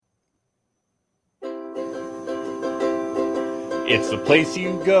It's the place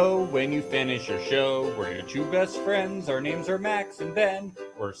you go when you finish your show. We're your two best friends. Our names are Max and Ben.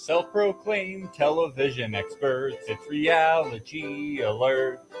 We're self-proclaimed television experts. It's Reality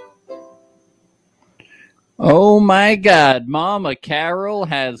Alert. Oh my God, Mama Carol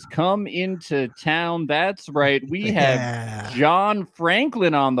has come into town. That's right. We have John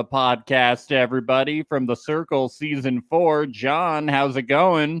Franklin on the podcast, everybody, from The Circle Season 4. John, how's it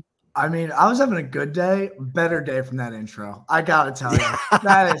going? I mean, I was having a good day, better day from that intro. I gotta tell you,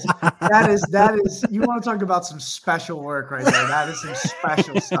 that is. You want to talk about some special work right there? That is some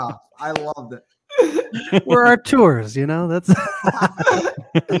special stuff. I loved it. We're our tours, you know. That's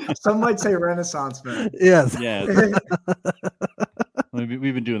some might say Renaissance man. Yes. We've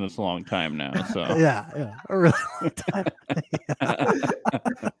been doing this a long time now, so yeah, a really long time.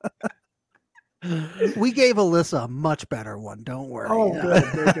 We gave Alyssa a much better one. Don't worry. Oh, good.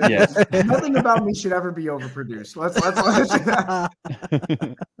 Yes. Nothing about me should ever be overproduced. Let's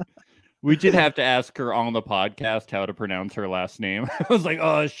We did have to ask her on the podcast how to pronounce her last name. I was like,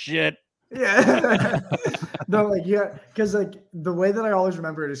 oh shit. Yeah. No, because the way that I always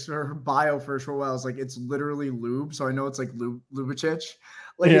remember it is her bio for a short while is it's literally lube, so I know it's Lubitsch.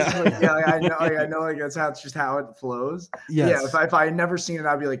 I know that's how it flows. Yes. Yeah, if I had never seen it,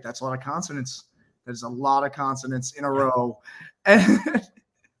 I'd be like, that's a lot of consonants. There's a lot of consonants in a row.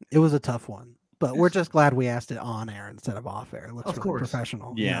 It was a tough one, but we're just glad we asked it on air instead of off air. It looks really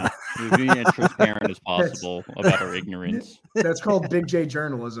professional. Yeah. We're being as transparent as possible about our ignorance. That's called Big J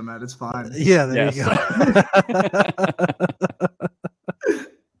journalism at its fine. Yeah, there you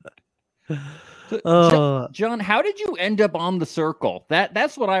go. So, John, how did you end up on The Circle?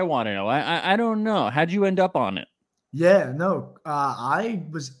 That's what I want to know. I don't know. How'd you end up on it? Yeah, no, I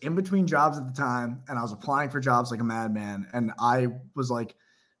was in between jobs at the time and I was applying for jobs like a madman. And I was like,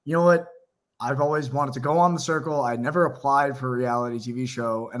 you know what? I've always wanted to go on The Circle. I never applied for a reality TV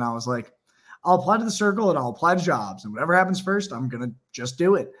show. And I was like, I'll apply to The Circle and I'll apply to jobs. And whatever happens first, I'm going to just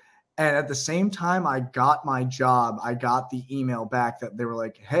do it. And at the same time I got my job, I got the email back that they were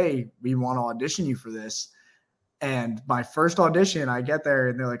like, hey, we want to audition you for this. And my first audition, I get there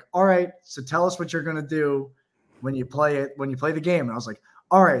and they're like, all right, so tell us what you're going to do when you play the game. And I was like,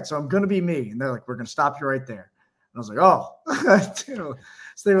 all right, so I'm going to be me. And they're like, we're going to stop you right there. And I was like, oh,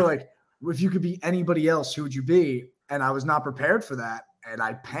 so they were like, if you could be anybody else, who would you be? And I was not prepared for that. And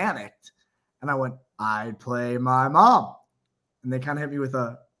I panicked and I went, I'd play my mom. And they kind of hit me with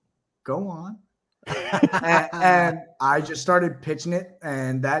a go on. and I just started pitching it.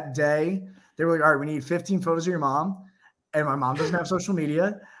 And that day they were like, all right, we need 15 photos of your mom. And my mom doesn't have social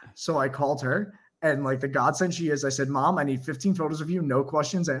media. So I called her. And the godsend she is, I said, Mom, I need 15 photos of you, no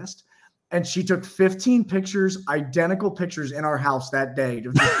questions asked. And she took 15 pictures, identical pictures in our house that day.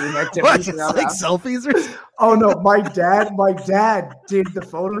 Of just doing activities what, like selfies or? Oh no, my dad did the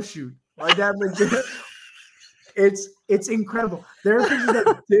photo shoot. My dad did it. It's incredible. There are pictures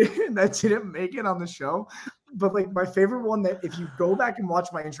that didn't make it on the show. But my favorite one, that if you go back and watch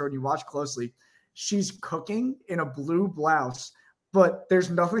my intro and you watch closely, she's cooking in a blue blouse. But there's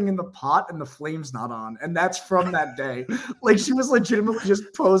nothing in the pot and the flame's not on. And that's from that day. She was legitimately just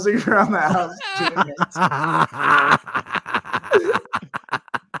posing around the house doing it.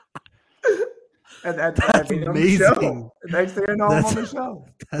 And that's amazing. The next thing I know, I'm on the show.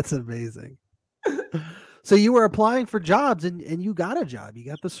 That's amazing. So you were applying for jobs and you got a job. You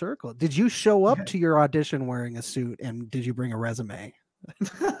got The Circle. Did you show up to your audition wearing a suit and did you bring a resume?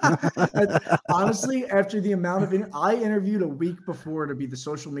 Honestly, after the amount of I interviewed a week before to be the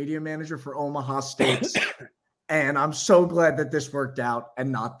social media manager for Omaha Steaks, and I'm so glad that this worked out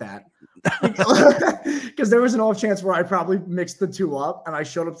and not that, because there was an off chance where I probably mixed the two up, and I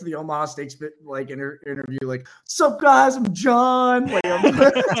showed up to the Omaha Steaks interview "What's up, guys? I'm John."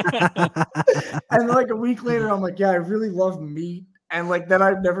 And a week later, I'm like, "Yeah, I really love meat." And then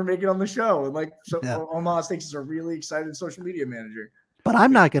I'd never make it on the show. And Omaha Steaks is a really excited social media manager. But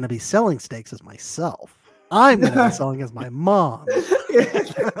I'm not going to be selling steaks as myself. I'm going to be selling as my mom.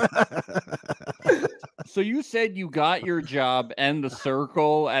 So you said you got your job and The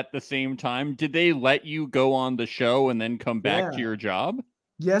Circle at the same time. Did they let you go on the show and then come back to your job?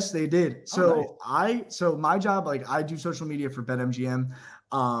 Yes, they did. So my job, I do social media for BetMGM.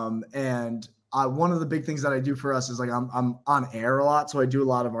 And one of the big things that I do for us is I'm on air a lot. So I do a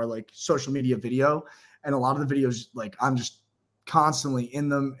lot of our social media video, and a lot of the videos, I'm just constantly in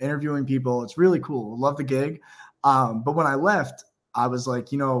them interviewing people. It's really cool. Love the gig. But when I left, I was like,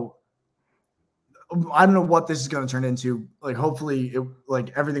 I don't know what this is going to turn into. Hopefully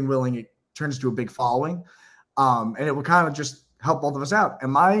it, everything willing, it turns to a big following. And it will kind of just help both of us out.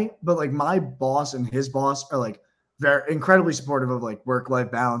 And my boss and his boss are very incredibly supportive of like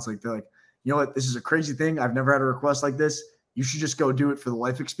work-life balance. Like they're like, you know what, this is a crazy thing. I've never had a request like this. You should just go do it for the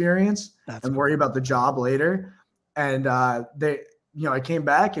life experience and worry about the job later. And they, you know, I came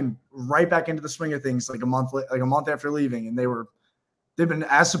back and right back into the swing of things like a month after leaving, and they've been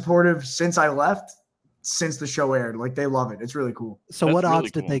as supportive since I left, since the show aired. Like they love it. It's really cool. So what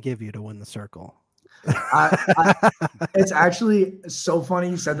odds did they give you to win the circle? It's actually so funny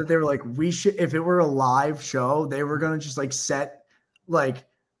you said that. They were like, we should, if it were a live show, they were going to just like set like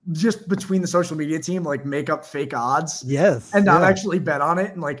just between the social media team, like make up fake odds. Yes. And not actually bet on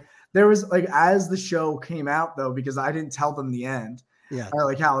it. And like, there was like, as the show came out though, because I didn't tell them the end,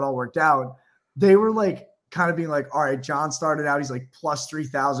 like how it all worked out. They were like, kind of being like, all right, John started out, he's like plus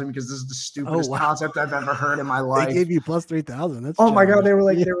 3,000 because this is the stupidest concept I've ever heard in my life. They gave you plus 3,000. That's my God. They were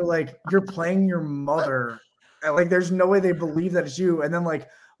like, you're playing your mother. And like, there's no way they believe that it's you. And then like,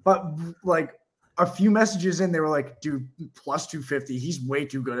 but like a few messages in, they were like, dude, plus 250. He's way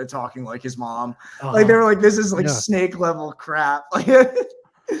too good at talking like his mom. Like they were like, this is like snake level crap. Like,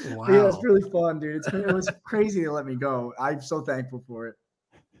 wow. Yeah, it's really fun, dude. It was crazy to let me go. I'm so thankful for it.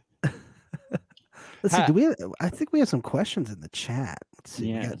 Let's see. I think we have some questions in the chat. Let's see.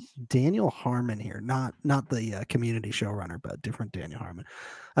 Yes. We got Daniel Harmon here, not the community showrunner, but different Daniel Harmon.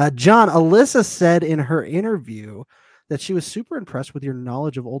 John, Alyssa said in her interview that she was super impressed with your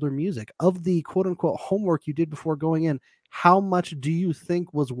knowledge of older music. Of the quote unquote homework you did before going in, how much do you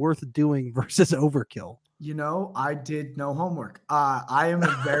think was worth doing versus overkill? You know, I did no homework. I'm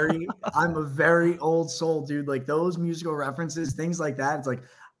a very old soul, dude. Like those musical references, things like that. It's like,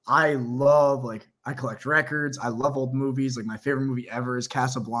 I collect records. I love old movies. Like my favorite movie ever is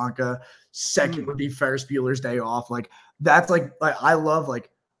Casablanca. Second would be Ferris Bueller's Day Off. Like that's like I love like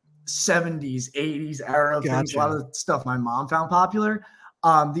 70s, 80s era things. A lot of the stuff my mom found popular.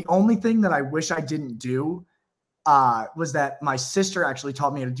 The only thing that I wish I didn't do was that my sister actually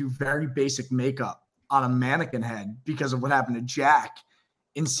taught me how to do very basic makeup on a mannequin head because of what happened to Jack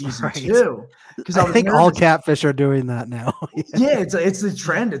in season 2. Because I think all catfish are doing that now. Yeah, it's the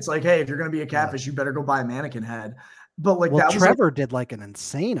trend. It's like, hey, if you're gonna be a catfish, you better go buy a mannequin head. But like Trevor did like an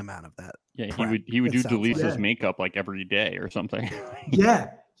insane amount of that. Yeah, he would do Delisa's makeup like every day or something.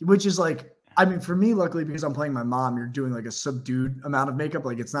 Yeah, which is like, I mean, for me, luckily because I'm playing my mom, you're doing like a subdued amount of makeup.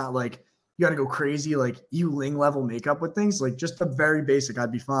 Like it's not like you got to go crazy like Ling level makeup with things. Like just the very basic,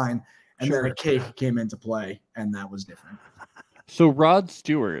 I'd be fine. And then a cake came into play, and that was different. So Rod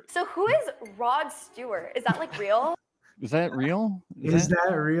Stewart. So who is Rod Stewart? Is that like real? Is that real? Is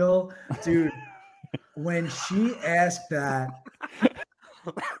that real? Dude, when she asked that,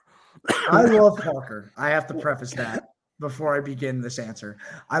 I love Parker. I have to preface that before I begin this answer.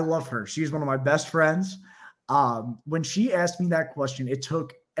 I love her. She's one of my best friends. When she asked me that question, it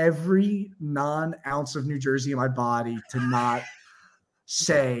took every non-ounce of New Jersey in my body to not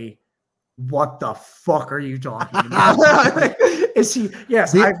say, what the fuck are you talking about? Is he?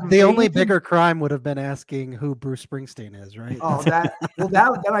 Yes. The only bigger crime would have been asking who Bruce Springsteen is, right? Oh,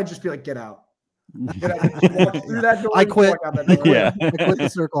 then I'd just be like, get out. Get out. Through that door. I quit. I quit the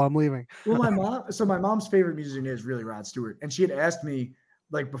circle. I'm leaving. Well, my mom's favorite musician is really Rod Stewart, and she had asked me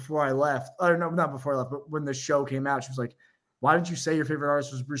like before I left. Or no, not before I left, but when the show came out, she was like, "Why did you say your favorite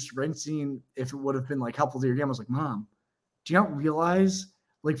artist was Bruce Springsteen? If it would have been like helpful to your game?" I was like, "Mom, do you not realize?"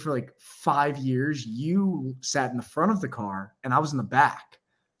 Like for like 5 years, you sat in the front of the car and I was in the back.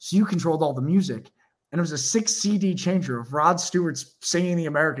 So you controlled all the music. And it was a 6 CD changer of Rod Stewart's singing the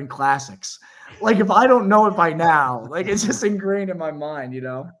American classics. Like if I don't know it by now, like it's just ingrained in my mind, you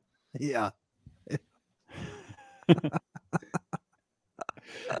know? Yeah.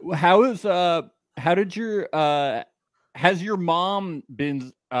 Has your mom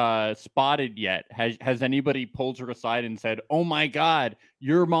been spotted yet? Has anybody pulled her aside and said, "Oh my God,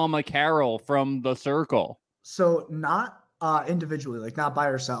 you're Mama Carol from The Circle"? So not individually, like not by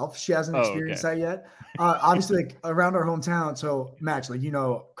herself. She hasn't experienced that yet. Obviously, like around our hometown. So Max, like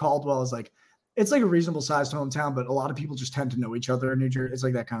Caldwell is like it's like a reasonable sized hometown, but a lot of people just tend to know each other in New Jersey. It's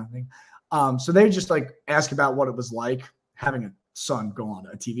like that kind of thing. So they just like ask about what it was like having a son go on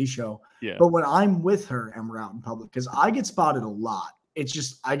a TV show. Yeah. But when I'm with her and we're out in public, because I get spotted a lot. It's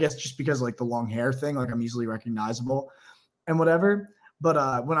just, I guess, just because like the long hair thing, like I'm easily recognizable and whatever.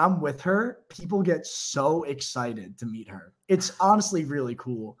 But when I'm with her, people get so excited to meet her. It's honestly really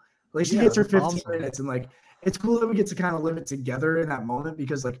cool. Like she gets her 15 minutes, and like it's cool that we get to kind of live it together in that moment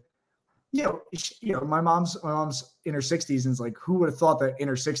because like, my mom's in her 60s, and it's like, who would have thought that in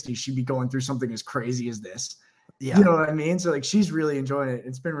her 60s she'd be going through something as crazy as this? Yeah. You know what I mean? So like she's really enjoying it.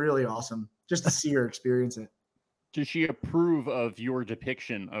 It's been really awesome just to see her experience it. Does she approve of your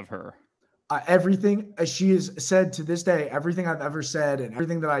depiction of her? everything, as she has said to this day, everything I've ever said and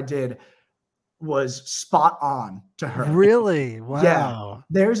everything that I did was spot on to her. Really? Wow. Yeah.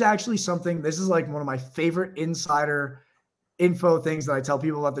 There's actually something, this is like one of my favorite insider info things that I tell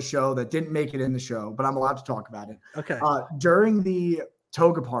people about the show that didn't make it in the show, but I'm allowed to talk about it. Okay. During the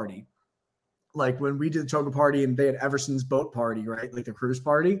toga party, like when we did the toga party and they had Everson's boat party, right? Like the cruise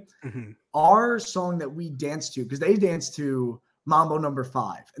party, our song that we danced to, because they danced to Mambo No.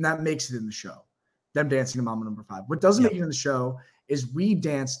 5, and that makes it in the show. Them dancing to Mambo No. 5. What doesn't make it in the show is we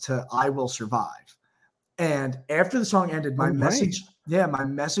danced to I Will Survive. And after the song ended, my message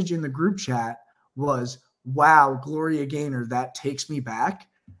in the group chat was, wow, Gloria Gaynor, that takes me back.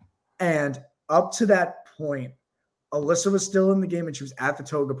 And up to that point, Alyssa was still in the game and she was at the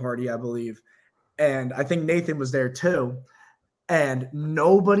toga party, I believe. And I think Nathan was there too. And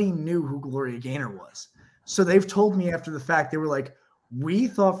nobody knew who Gloria Gaynor was. So they've told me after the fact, they were like, we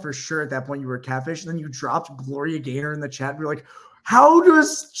thought for sure at that point you were a catfish. And then you dropped Gloria Gaynor in the chat. We're like, how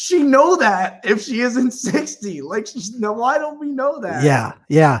does she know that if she isn't 60? Like, why don't we know that? Yeah.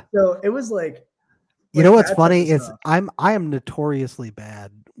 Yeah. So it was like, you know what's funny is I am notoriously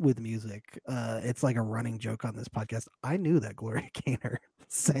bad with music. It's like a running joke on this podcast. I knew that Gloria Gaynor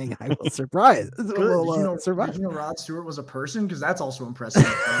sang "I Will Surprise." Did you know Rod Stewart was a person? Because that's also impressive.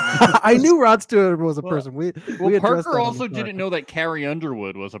 I knew Rod Stewart was a person. We Parker also didn't know that Carrie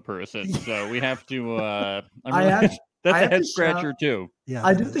Underwood was a person, so we have to. That's a head scratcher too. Yeah,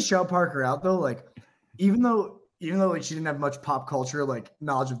 I do have to shout Parker out though. Like, even though like she didn't have much pop culture like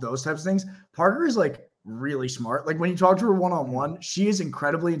knowledge of those types of things, Parker is like really smart. Like when you talk to her one-on-one, she is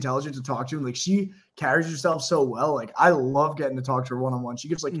incredibly intelligent to talk to, and like she carries herself so well. Like I love getting to talk to her one-on-one. She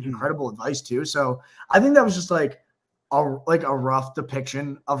gives like incredible advice too. So I think that was just like a rough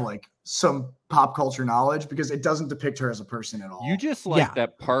depiction of like some pop culture knowledge, because it doesn't depict her as a person at all. You just like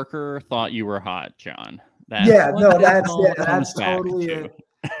that Parker thought you were hot, John. That's totally it.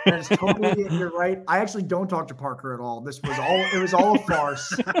 That's totally it. You're right. I actually don't talk to Parker at all. It was all a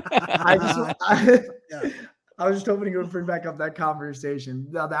farce. I was just hoping to bring back up that conversation.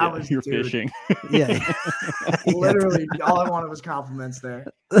 No, that was you're fishing. Yeah. Literally all I wanted was compliments there.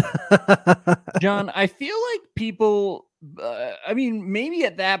 John, I feel like people maybe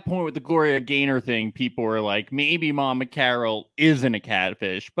at that point with the Gloria Gaynor thing, people were like, maybe Mama Carol isn't a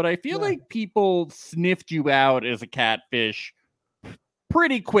catfish, but I feel like people sniffed you out as a catfish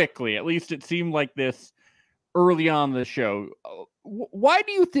pretty quickly. At least it seemed like this early on the show. Why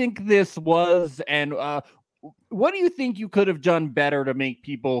do you think this was, and what do you think you could have done better to make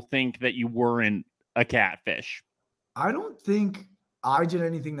people think that you weren't a catfish? I don't think I did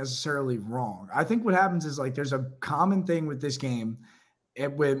anything necessarily wrong. I think what happens is like there's a common thing with this game.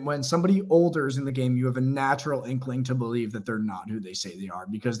 When somebody older is in the game, you have a natural inkling to believe that they're not who they say they are,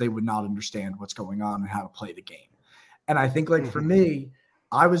 because they would not understand what's going on and how to play the game. And I think like for me,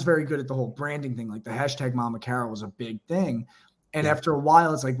 I was very good at the whole branding thing. Like the hashtag Mama Carol was a big thing. And after a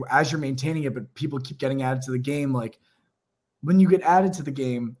while, it's like, as you're maintaining it, but people keep getting added to the game. Like when you get added to the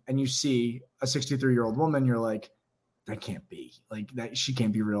game and you see a 63-year-old woman, you're like, that can't be like that. She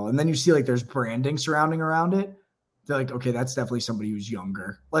can't be real. And then you see like there's branding surrounding around it. They're like, okay, that's definitely somebody who's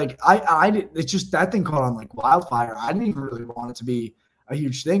younger. Like it's just that thing caught on like wildfire. I didn't even really want it to be a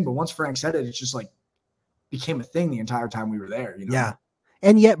huge thing, but once Frank said it, it's just like became a thing the entire time we were there. You know? Yeah.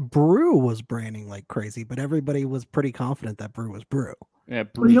 And yet Brew was branding like crazy, but everybody was pretty confident that Brew was Brew. Yeah,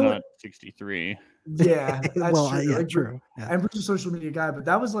 Brew's not 63. Yeah, that's well, true. Yeah, true. Yeah. And Brew's a social media guy, but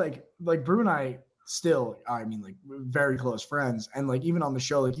that was like Brew and I still, I mean, like very close friends. And like even on the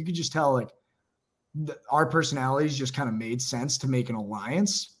show, like you could just tell like our personalities just kind of made sense to make an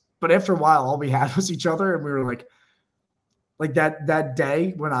alliance. But after a while, all we had was each other, and we were like that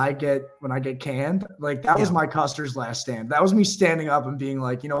day when I get canned, like that was my Custer's last stand. That was me standing up and being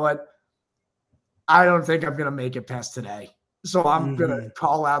like, you know what? I don't think I'm gonna make it past today. So I'm gonna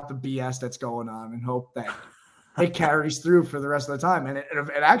call out the BS that's going on and hope that it carries through for the rest of the time. And it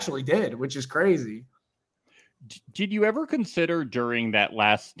actually did, which is crazy. Did you ever consider during that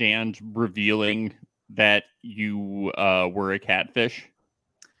last stand revealing that you were a catfish?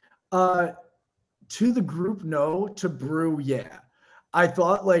 To the group, no. To Brew, yeah. I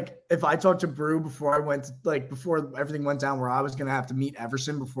thought like if I talked to Brew before everything went down, where I was gonna have to meet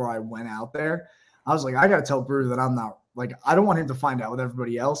Everson before I went out there, I was like, I gotta tell Brew that I'm not, like, I don't want him to find out with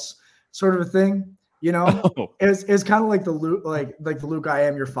everybody else, sort of a thing. You know, it's kind of like the Luke, like the Luke, I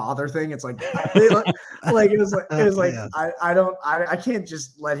am your father thing. It's like, I can't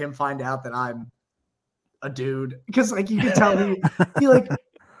just let him find out that I'm a dude, because like you can tell he like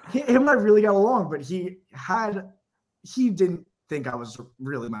him and I really got along, but he didn't think I was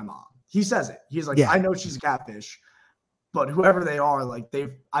really my mom. he says it. He's like, Yeah. I know she's a catfish, but whoever they are, like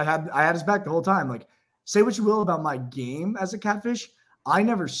I had his back the whole time. Like, say what you will about my game as a catfish, I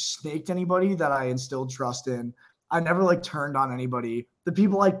never snaked anybody that I instilled trust in. I never like turned on anybody. The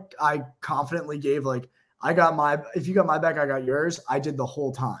people I confidently gave, like, if you got my back, I got yours. I did the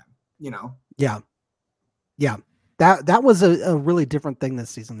whole time, you know? Yeah. Yeah. That was a really different thing this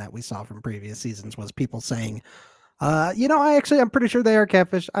season that we saw from previous seasons, was people saying, I'm pretty sure they are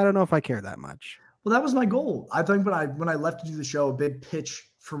catfish. I don't know if I care that much. Well, that was my goal. I think when I left to do the show, a big pitch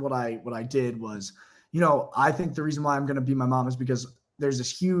for what I did was, I think the reason why I'm going to be my mom is because there's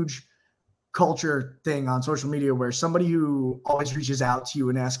this huge culture thing on social media where somebody who always reaches out to you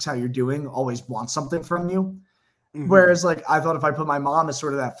and asks how you're doing always wants something from you. Mm-hmm. Whereas, like, I thought if I put my mom as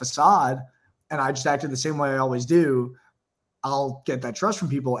sort of that facade and I just acted the same way I always do, I'll get that trust from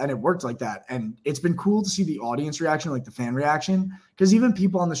people. And it worked like that. And it's been cool to see the audience reaction, like the fan reaction, because even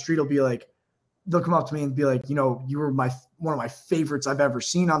people on the street will be like, they'll come up to me and be like, you were one of my favorites I've ever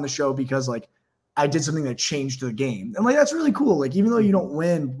seen on the show because, like, I did something that changed the game. And, like, that's really cool. Like, even though you don't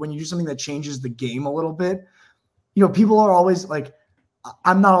win, when you do something that changes the game a little bit, people are always like,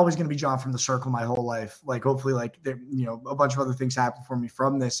 I'm not always going to be John from the Circle my whole life. Like, hopefully, like, a bunch of other things happen for me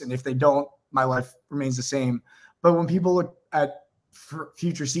from this. And if they don't, my life remains the same. But when people look at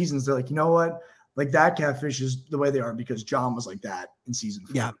future seasons, they're like, you know what? Like, that catfish is the way they are because John was like that in season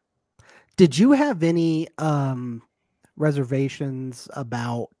 4. Yeah. Did you have any reservations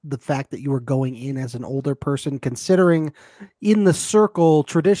about the fact that you were going in as an older person, considering in the Circle,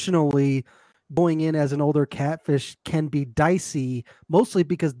 traditionally going in as an older catfish can be dicey, mostly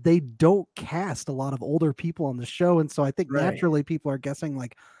because they don't cast a lot of older people on the show. And so I think naturally people are guessing,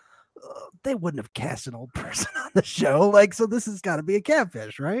 like, they wouldn't have cast an old person on the show. Like, so this has got to be a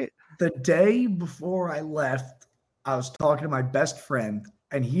catfish, right? The day before I left, I was talking to my best friend,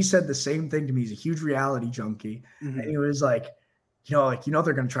 and he said the same thing to me. He's a huge reality junkie. Mm-hmm. And he was like, they're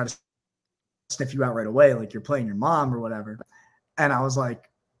going to try to sniff you out right away. Like, you're playing your mom or whatever. And I was like,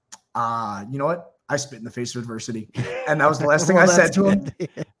 you know what? I spit in the face of adversity. And that was the last thing I said to him.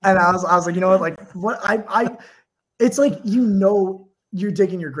 And I was like, you know what? Like, what it's like, you're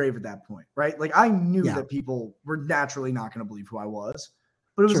digging your grave at that point, right? Like, I knew that people were naturally not going to believe who I was,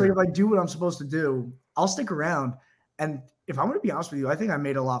 but it was like, if I do what I'm supposed to do, I'll stick around. And if I'm going to be honest with you, I think I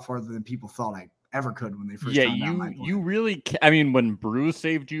made a lot farther than people thought I ever could when they first found out my plan. You really, when Bruce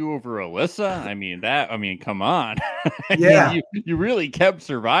saved you over Alyssa, come on. Yeah. you really kept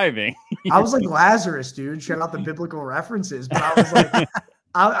surviving. I was like Lazarus, dude. Shout out the biblical references. But I was like,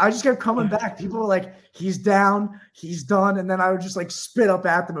 I just kept coming back. People were like, he's down, he's done. And then I would just like spit up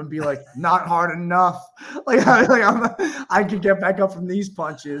at them and be like, not hard enough. I could get back up from these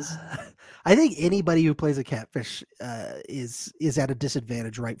punches. I think anybody who plays a catfish is at a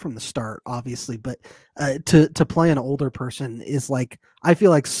disadvantage right from the start, obviously. But to play an older person is, like, I feel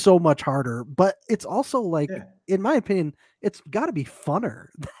like so much harder. But it's also like, in my opinion, it's got to be funner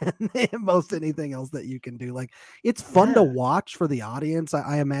than most anything else that you can do. Like, it's fun to watch for the audience.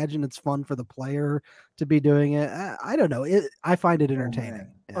 I imagine it's fun for the player to be doing it. I don't know. I find it entertaining.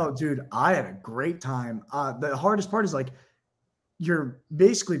 Oh, dude, I had a great time. The hardest part is, like, you're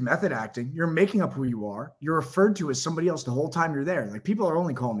basically method acting. You're making up who you are. You're referred to as somebody else the whole time you're there. Like, people are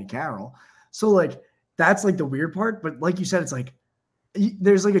only calling me Carol. So, like, that's like the weird part. But like you said, it's like,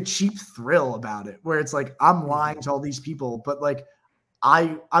 there's like a cheap thrill about it where it's like, I'm lying to all these people, but like,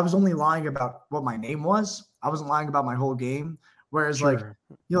 I was only lying about what my name was. I wasn't lying about my whole game. Whereas like,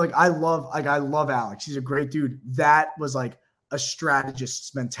 I love Alex. He's a great dude. That was like a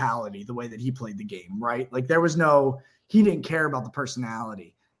strategist's mentality, the way that he played the game, right? Like, he didn't care about the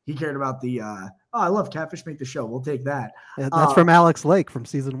personality. He cared about the, I love Catfish Make the Show. We'll take that. Yeah, that's from Alex Lake from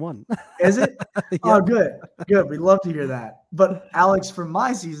season 1. Is it? Oh, good. We'd love to hear that. But Alex from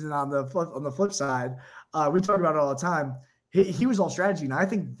my season on the flip side, we talk about it all the time. He was all strategy. And I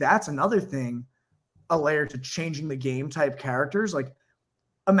think that's another thing, a layer to changing the game type characters. Like,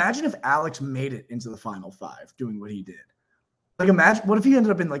 imagine if Alex made it into the final 5 doing what he did. Like, imagine, what if he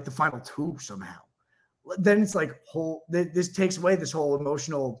ended up in like the final 2 somehow? Then it's like this takes away this whole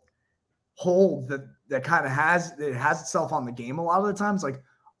emotional hold that kind of has itself on the game a lot of the times. Like,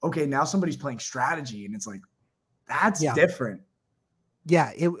 okay, now somebody's playing strategy, and it's like, that's different.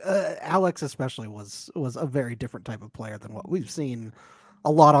 Yeah, Alex especially was a very different type of player than what we've seen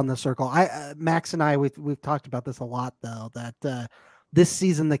a lot on the Circle. Max and I we've talked about this a lot, though, that this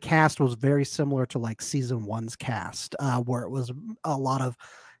season the cast was very similar to like season 1's cast, where it was a lot of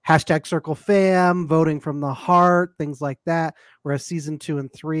 #CircleFam, voting from the heart, things like that. Whereas season 2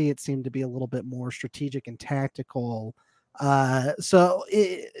 and 3, it seemed to be a little bit more strategic and tactical, When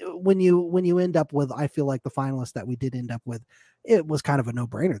you end up with, I feel like the finalist that we did end up with, it was kind of a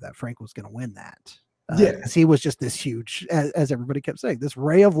no-brainer that Frank was going to win that. Because he was just this huge, as everybody kept saying, this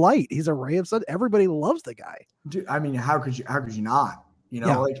ray of light. He's a ray of sun. Everybody loves the guy. Dude, I mean, how could you not?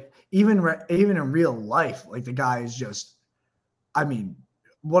 Like even in real life, like the guy is just, I mean,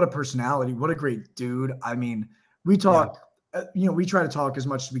 what a personality, what a great dude. I mean, we talk, we try to talk as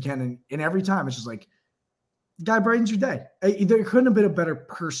much as we can, and every time it's just like, the guy brightens your day. There couldn't have been a better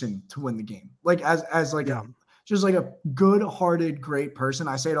person to win the game. Like as like just like a good-hearted, great person.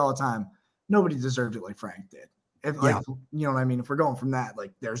 I say it all the time. Nobody deserved it like Frank did. If you know what I mean? If we're going from that,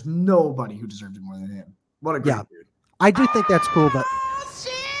 like there's nobody who deserved it more than him. What a great dude. I do think that's cool that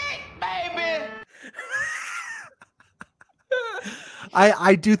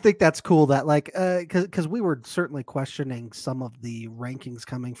I do think that's cool that like because we were certainly questioning some of the rankings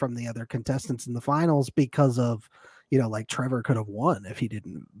coming from the other contestants in the finals because of like Trevor could have won if he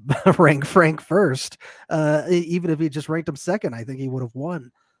didn't rank Frank first. Even if he just ranked him second, I think he would have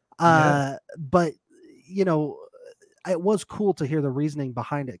won. But it was cool to hear the reasoning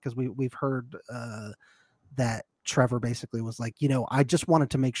behind it, because we've heard that Trevor basically was like, I just wanted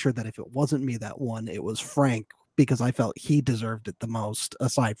to make sure that if it wasn't me that won, it was Frank, because I felt he deserved it the most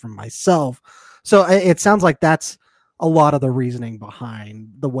aside from myself. So it sounds like that's a lot of the reasoning behind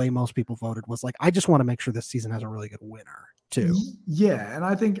the way most people voted, was like, I just want to make sure this season has a really good winner too. Yeah. And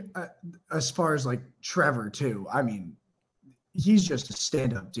I think as far as like Trevor too, I mean, he's just a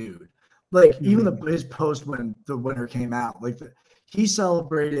stand-up dude. Like even his post when the winner came out, like he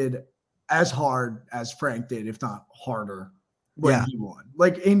celebrated as hard as Frank did, if not harder, when he won.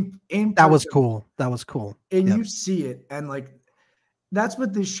 Like in that was cool. That was cool. And you see it, and like that's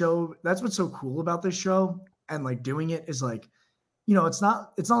what's so cool about this show, and like doing it is like, it's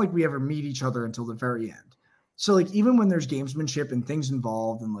not like we ever meet each other until the very end. So like even when there's gamesmanship and things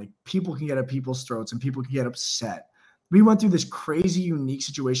involved, and like people can get at people's throats and people can get upset. We went through this crazy, unique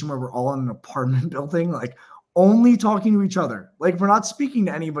situation where we're all in an apartment building, like only talking to each other. Like we're not speaking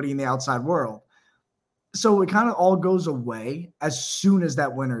to anybody in the outside world. So it kind of all goes away as soon as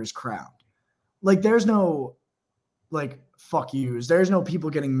that winner is crowned. Like there's no like fuck yous. There's no people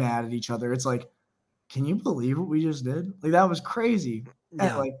getting mad at each other. It's like, can you believe what we just did? Like that was crazy.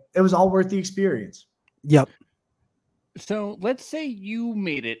 And like it was all worth the experience. Yep. So let's say you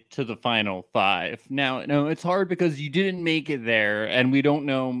made it to the final 5. Now, no, it's hard because you didn't make it there, and we don't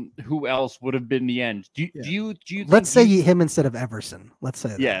know who else would have been the end. Do you let's say him instead of Everson. Let's say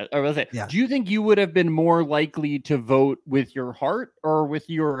that. Yeah, or let's say. Yeah. Do you think you would have been more likely to vote with your heart or with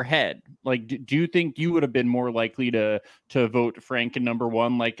your head? Like, do you think you would have been more likely to vote Frank in number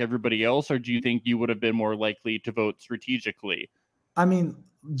 1 like everybody else, or do you think you would have been more likely to vote strategically? I mean,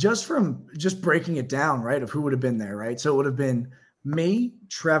 just breaking it down, right, of who would have been there, right? So it would have been me,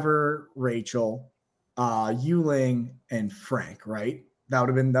 Trevor, Rachel, Yuling, and Frank, right? That would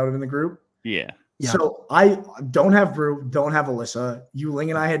have been the group. Yeah. So I don't have Brew, don't have Alyssa. Yuling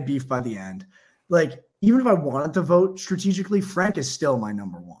and I had beef by the end. Like, even if I wanted to vote strategically, Frank is still my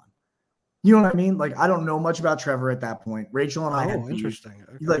number 1. You know what I mean? Like, I don't know much about Trevor at that point. Rachel and I had beef. Interesting.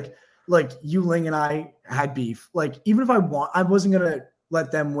 Okay. Like Yuling and I had beef. Like, even if I wasn't gonna let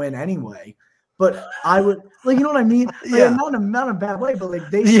them win anyway, but I would, like, you know what I mean? Like, not in a bad way, but like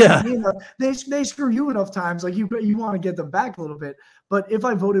they screw me enough, they screw you enough times. Like you want to get them back a little bit. But if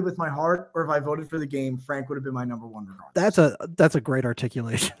I voted with my heart, or if I voted for the game, Frank would have been my number 1 regardless. That's a great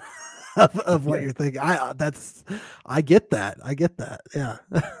articulation of what you're thinking. I get that. Yeah.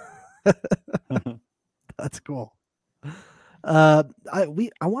 That's cool. I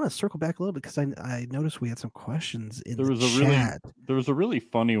want to circle back a little bit because I noticed we had some questions in the chat. There was a really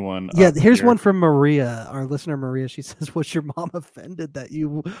funny one. Yeah, here's one from Maria, our listener Maria. She says, "Was your mom offended that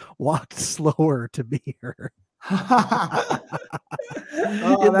you walked slower to be her?" In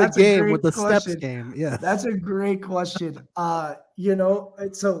the game with the steps game. Yeah, that's a great question. So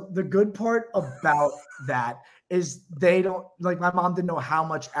the good part about that is they don't, like, my mom didn't know how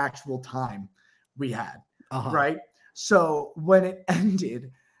much actual time we had, right? So when it ended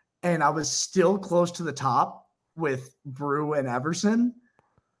and I was still close to the top with Brew and Everson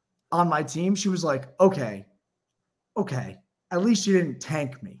on my team, she was like, okay, at least you didn't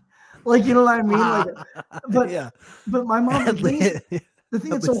tank me. Like, you know what I mean? Like, but my mom, the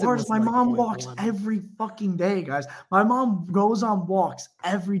thing that's so hard is my mom walks every fucking day, guys. My mom goes on walks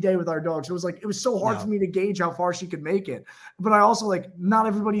every day with our dogs. It was so hard for me to gauge how far she could make it. But I also, like, not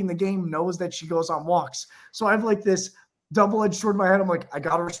everybody in the game knows that she goes on walks. So I have like this double-edged sword in my head. I'm like, I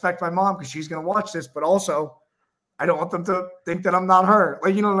got to respect my mom because she's going to watch this. But also, I don't want them to think that I'm not her.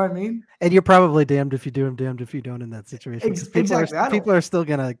 Like, you know what I mean? And you're probably damned if you do and damned if you don't in that situation. People are still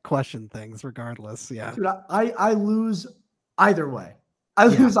gonna question things regardless. Yeah. Dude, I lose either way. I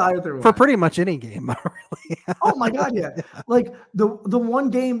lose either way. For pretty much any game, really. Oh my God, yeah. Like the one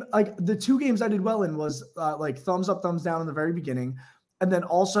game, like the 2 games I did well in was like thumbs up, thumbs down in the very beginning. And then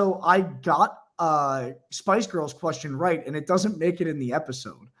also I got Spice Girls question right, and it doesn't make it in the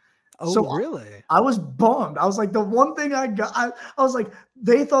episode. Oh, so really? I was bummed. I was like, the one thing I got, I was like,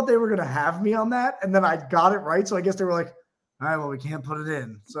 they thought they were going to have me on that. And then I got it right. So I guess they were like, all right, well, we can't put it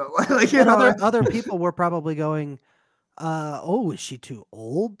in. So like, you know, other people were probably going, oh, is she too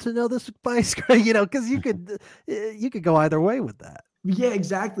old to know this Spice Girl? You know, because you could go either way with that. Yeah,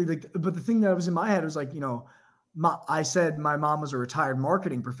 exactly. Like, but the thing that was in my head was like, you know, I said my mom was a retired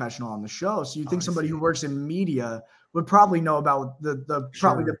marketing professional on the show. So you think somebody who works in media would probably know about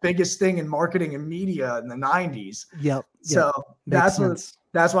probably the biggest thing in marketing and media in the 90s. Yep. So that's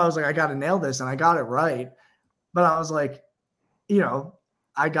why I was like, I got to nail this, and I got it right. But I was like, you know,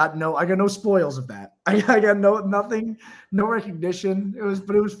 I got no spoils of that. I got nothing, no recognition. It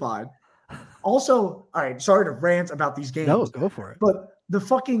was fine. Also, all right, sorry to rant about these games. No, go for it. But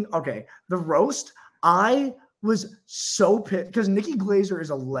the roast, I was so pissed because Nikki Glaser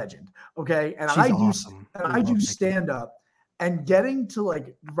is a legend. Okay. And I do stand up, and getting to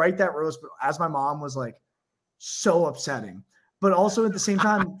like write that roast, but as my mom was like so upsetting, but also at the same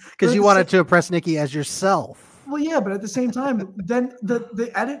time, because you wanted to impress Nikki as yourself. Well, yeah, but at the same time, then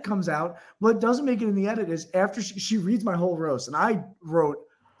the edit comes out. What doesn't make it in the edit is after she reads my whole roast, and I wrote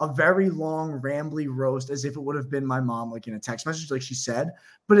a very long, rambly roast as if it would have been my mom, like in a text message, like she said.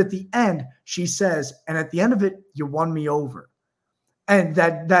 But at the end, she says, and at the end of it, you won me over. And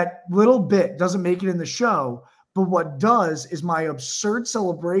that little bit doesn't make it in the show. But what does is my absurd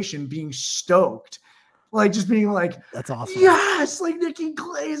celebration being stoked. Like just being like, that's awesome. Yes, like Nikki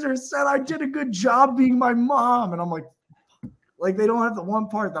Glaser said I did a good job being my mom. And I'm like they don't have the one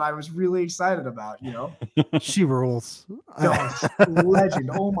part that I was really excited about, you know? She rules. No,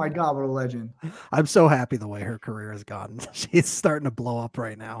 legend. Oh my God, what a legend. I'm so happy the way her career has gone. She's starting to blow up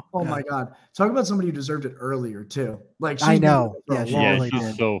right now. Oh my God. Talk about somebody who deserved it earlier too. Like I know. Yeah,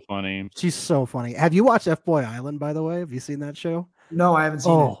 she's so funny. She's so funny. Have you watched F-Boy Island, by the way? Have you seen that show? No, I haven't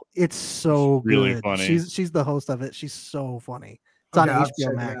seen it. Oh, it's so really good. Funny. She's the host of it. She's so funny. It's on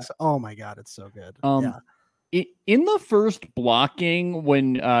HBO Max. Oh my God, it's so good. In the first blocking,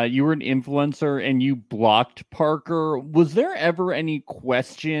 when you were an influencer and you blocked Parker, was there ever any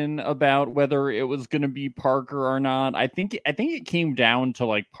question about whether it was going to be Parker or not? I think it came down to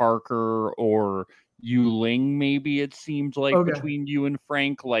like Parker or Yuling, maybe it seemed like between you and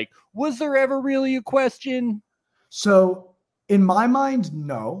Frank. Like, was there ever really a question? So in my mind,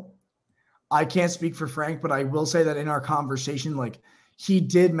 no. I can't speak for Frank, but I will say that in our conversation, like, he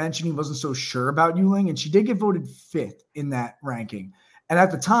did mention he wasn't so sure about Yuling, and she did get voted 5th in that ranking. And at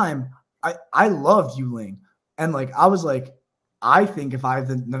the time, I loved Yuling. And like, I was like, I think if I have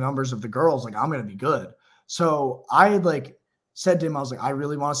the numbers of the girls, like I'm going to be good. So I had like said to him, I was like, I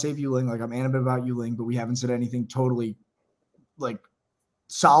really want to save Yuling. Like I'm animated about Yuling, but we haven't said anything totally like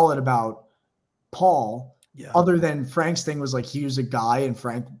solid about Paul. Yeah. Other than Frank's thing was like, he was a guy and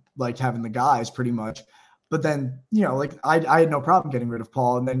Frank liked having the guys pretty much. But then, you know, like I had no problem getting rid of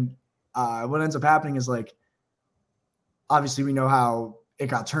Paul. And then what ends up happening is like, obviously we know how it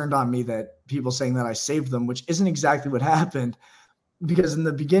got turned on me that people saying that I saved them, which isn't exactly what happened, because in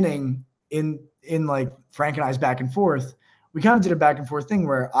the beginning in like Frank and I's back and forth, we kind of did a back and forth thing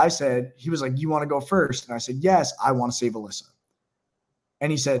where I said, he was like, you want to go first? And I said, yes, I want to save Alyssa. And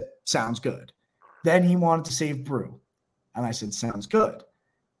he said, sounds good. Then he wanted to save Brew. And I said, sounds good.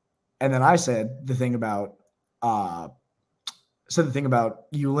 And then I said the thing about Yuling,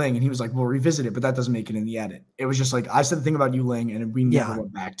 and he was like, we'll revisit it, but that doesn't make it in the edit. It was just like, I said the thing about Yuling and we never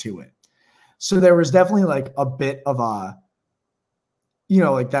went back to it. So there was definitely like a bit of a, you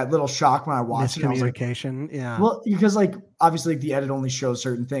know, like that little shock when I watched it. Miscommunication. Like, yeah. Well, because like, obviously like, the edit only shows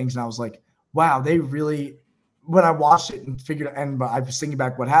certain things. And I was like, wow, they really, when I watched it and figured, and I was thinking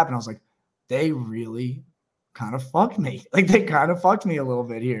back what happened, I was like, they really kind of fucked me. Like they kind of fucked me a little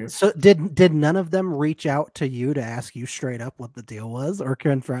bit here. So did none of them reach out to you to ask you straight up what the deal was or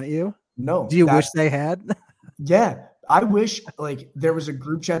confront you? No. Do you wish they had? Yeah. I wish like there was a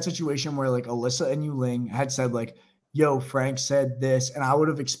group chat situation where like Alyssa and Yuling had said like, yo, Frank said this. And I would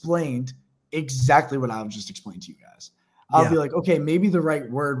have explained exactly what I would just explain to you guys. I'll be like, okay, maybe the right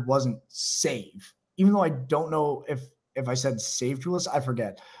word wasn't save, even though I don't know if I said save to Alyssa, I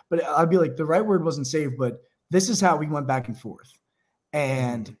forget, but I'd be like, the right word wasn't save, but this is how we went back and forth.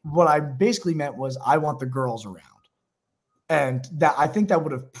 And what I basically meant was I want the girls around. And that I think that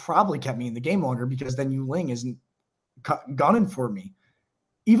would have probably kept me in the game longer because then Yu Ling isn't gunning for me.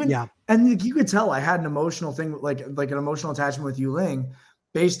 And you could tell I had an emotional thing, like an emotional attachment with Yu Ling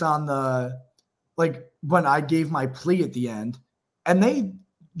based on when I gave my plea at the end, and they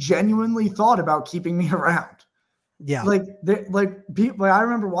genuinely thought about keeping me around. Yeah. People, I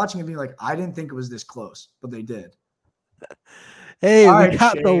remember watching it being like, I didn't think it was this close, but they did. Hey, All we right,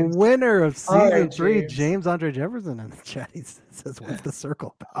 got James. the winner of season 3, James. James Andre Jefferson in the chat. He says, what's the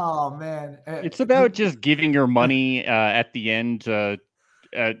circle about? Oh, man. It's about just giving your money at the end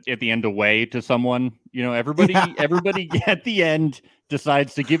away to someone. You know, everybody at the end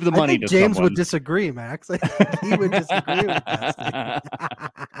decides to give the money to James someone. would disagree, Max. He would disagree with that.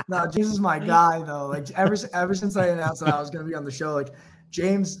 No, James is my guy, though. Like ever since I announced that I was going to be on the show, like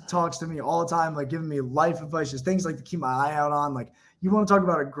James talks to me all the time, like giving me life advice, just things like to keep my eye out on. Like, you want to talk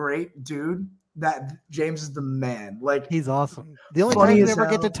about a great dude? That James is the man. Like, he's awesome. The only time we ever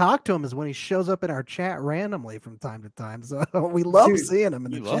get to talk to him is when he shows up in our chat randomly from time to time. So we love seeing him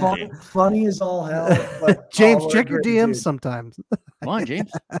in the chat. Funny as all hell. But James, check your DMs sometimes. Come on,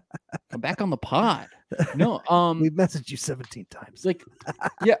 James. Come back on the pod. No, we've messaged you 17 times. Like,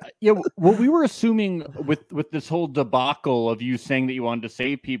 yeah. What we were assuming with this whole debacle of you saying that you wanted to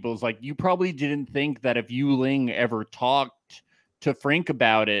save people is like you probably didn't think that if Yu Ling ever talked to Frank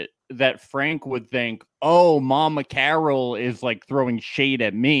about it, that Frank would think, oh, Mama Carol is like throwing shade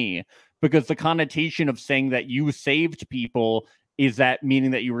at me, because the connotation of saying that you saved people is that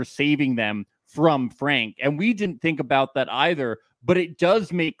meaning that you were saving them from Frank. And we didn't think about that either, but it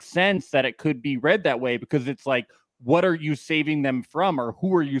does make sense that it could be read that way, because it's like, what are you saving them from, or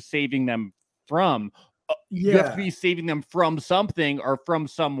who are you saving them from? You have to be saving them from something or from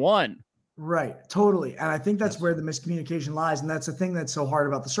someone. Right. Totally. And I think that's where the miscommunication lies. And that's the thing that's so hard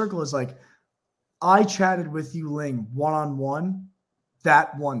about the circle is like, I chatted with Yu Ling one-on-one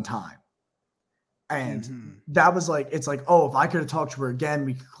that one time. And that was like, it's like, oh, if I could have talked to her again,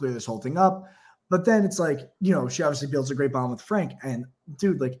 we could clear this whole thing up. But then it's like, you know, she obviously builds a great bond with Frank. And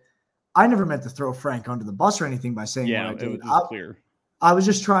dude, like, I never meant to throw Frank under the bus or anything by saying what I did. It was clear. I was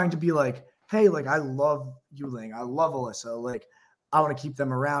just trying to be like, hey, like, I love Yu Ling. I love Alyssa. Like, I want to keep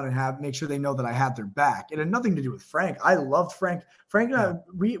them around and make sure they know that I had their back. It had nothing to do with Frank. I loved Frank. Frank and I,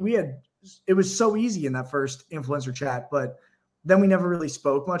 we had, it was so easy in that first influencer chat, but then we never really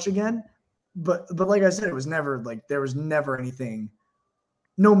spoke much again. But like I said, it was never like, there was never anything,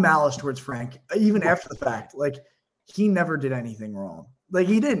 no malice towards Frank, even after the fact. Like, he never did anything wrong. Like,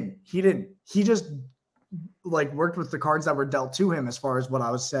 he didn't. He just like worked with the cards that were dealt to him as far as what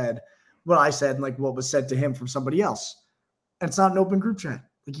I said, and like what was said to him from somebody else. And it's not an open group chat.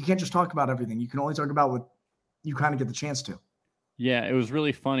 Like, you can't just talk about everything. You can only talk about what you kind of get the chance to. Yeah, it was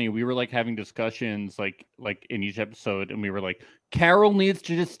really funny. We were like having discussions like in each episode, and we were like, Carol needs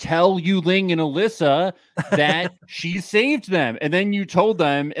to just tell Yu Ling and Alyssa that she saved them. And then you told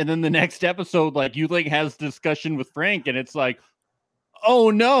them, and then the next episode, like, Yu Ling has discussion with Frank, and it's like,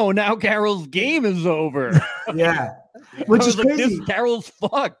 oh no, now Carol's game is over. Yeah. Which is like, crazy. This Carol's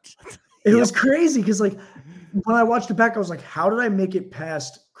fucked. It was crazy because, like, when I watched it back, I was like, how did I make it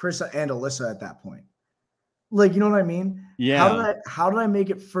past Carissa and Alyssa at that point? Like, you know what I mean? Yeah. How did I make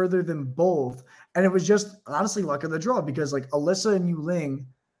it further than both? And it was just honestly luck of the draw, because like Alyssa and Yu Ling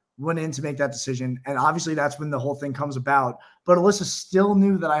went in to make that decision. And obviously that's when the whole thing comes about. But Alyssa still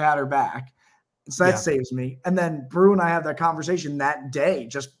knew that I had her back. So that saves me. And then Brew and I had that conversation that day,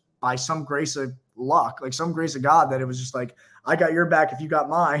 just by some grace of luck, like some grace of God, that it was just like, I got your back if you got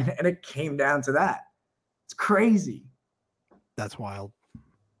mine. And it came down to that. It's crazy. That's wild.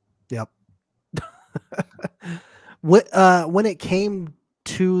 Yep. When it came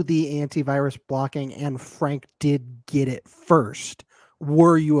to the antivirus blocking and Frank did get it first,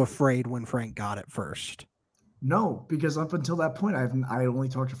 were you afraid when Frank got it first? No, because up until that point, I only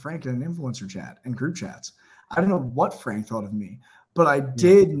talked to Frank in an influencer chat and group chats. I don't know what Frank thought of me, but I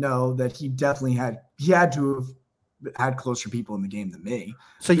did know that he definitely had to have had closer people in the game than me.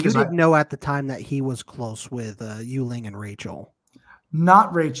 So you didn't know at the time that he was close with Yu Ling and Rachel?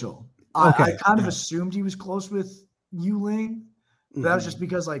 Not Rachel. Okay. I kind of assumed he was close with Yu Ling. That was just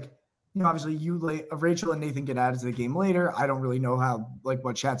because, like, you know, obviously Rachel and Nathan get added to the game later. I don't really know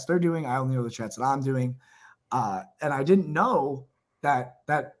what chats they're doing. I only know the chats that I'm doing. And I didn't know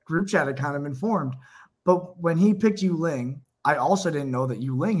that group chat had kind of been formed. But when he picked Yu Ling, I also didn't know that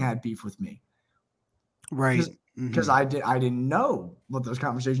Yu Ling had beef with me. Right. Because I didn't know what those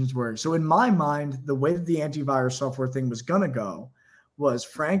conversations were. So in my mind, the way that the antivirus software thing was going to go was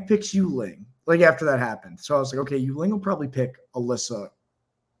Frank picks Yu Ling, like after that happened. So I was like, okay, Yu Ling will probably pick Alyssa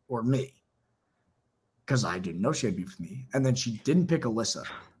or me. because I didn't know she had beef with me. And then she didn't pick Alyssa.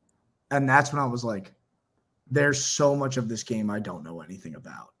 And that's when I was like, there's so much of this game I don't know anything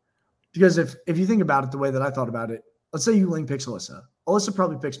about. Because if you think about it the way that I thought about it, let's say Yuling picks Alyssa. Alyssa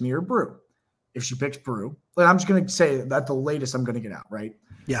probably picks me or Brew. If she picks Brew, like I'm just going to say that the latest I'm going to get out, right?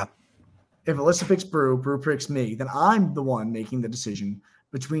 Yeah. If Alyssa picks Brew, Brew picks me, then I'm the one making the decision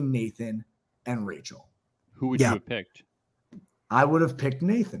between Nathan and Rachel. Who would you have picked? I would have picked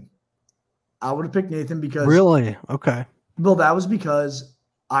Nathan. I would have picked Nathan because... Really? Okay. Well, that was because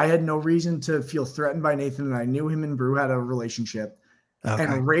I had no reason to feel threatened by Nathan, and I knew him and Brew had a relationship. Okay.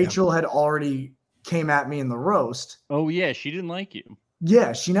 And Rachel had already came at me in the roast. Oh, yeah. She didn't like you.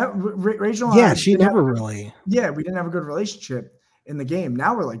 Yeah, she never... Rachel... Yeah, she never really... Yeah, we didn't have a good relationship in the game.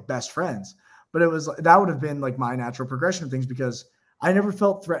 Now we're like best friends. But it was... That would have been like my natural progression of things because I never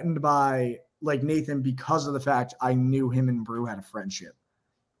felt threatened by like Nathan because of the fact I knew him and Brew had a friendship.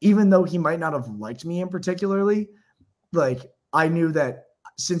 Even though he might not have liked me in particularly, like I knew that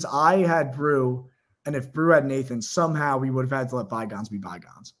since I had Brew and if Brew had Nathan, somehow we would have had to let bygones be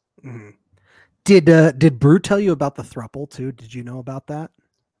bygones. Mm-hmm. Did Brew tell you about the throuple too? Did you know about that?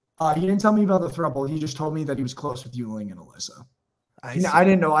 He didn't tell me about the throuple. He just told me that he was close with Yuling and Alyssa. I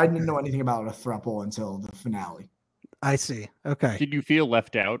didn't know anything about a throuple until the finale. I see. Okay. Did you feel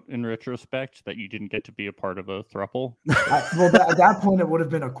left out in retrospect that you didn't get to be a part of a throuple? At that point, it would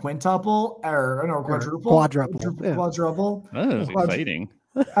have been a quintuple or no, quadruple. Quadruple. That was exciting.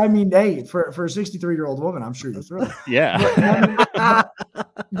 I mean, hey, for a 63-year-old woman, I'm sure you're thrilled. Yeah.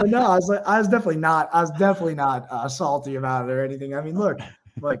 But no, I was definitely not salty about it or anything. I mean, look,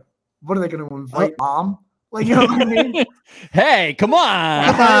 like, what are they going to invite mom? Like, you know what I mean? Hey, come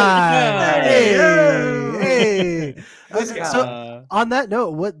on. Hey. So on that note,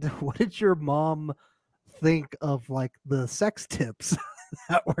 what did your mom think of like the sex tips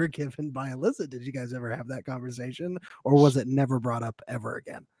that were given by Alyssa? Did you guys ever have that conversation, or was it never brought up ever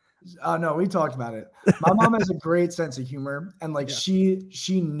again? No, we talked about it. My mom has a great sense of humor, and like she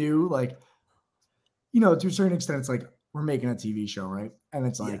knew, like, you know, to a certain extent, it's like we're making a TV show, right? And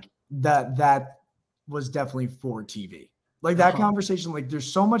it's like that was definitely for TV. Like that conversation, like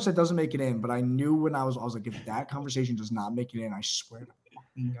there's so much that doesn't make it in, but I knew when I was like, if that conversation does not make it in, I swear to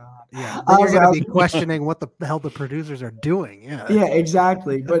fucking God. Yeah. Then you're going to be questioning what the hell the producers are doing. Yeah. Yeah,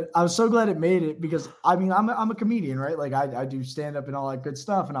 exactly. But I was so glad it made it because I mean, I'm a comedian, right? Like I do stand up and all that good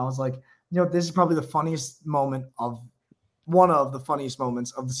stuff. And I was like, you know, this is probably the funniest moment of one of the funniest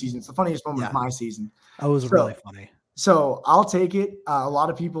moments of the season. It's the funniest moment of my season. It was really funny. So I'll take it. A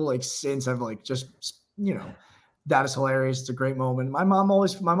lot of people like since have like just, you know, that is hilarious. It's a great moment. My mom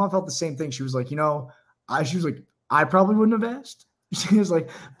felt the same thing. She was like, you know, she was like, I probably wouldn't have asked. She was like,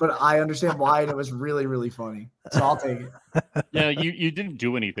 but I understand why, and it was really, really funny. So I'll take it. Yeah, you didn't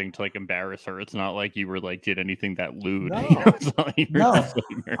do anything to like embarrass her. It's not like you were like did anything that lewd. No, no.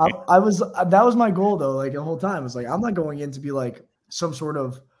 I was. That was my goal though. Like the whole time, I was like, I'm not going in to be like some sort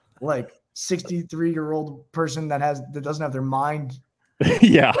of like 63-year-old person that doesn't have their mind.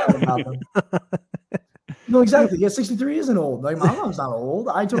 Yeah. No, exactly. Yeah, 63 isn't old. Like my mom's not old.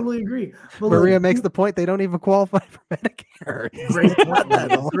 I totally agree. But Maria makes the point they don't even qualify for Medicare. Great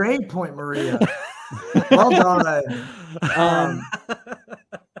point. Great point, Maria. Well done.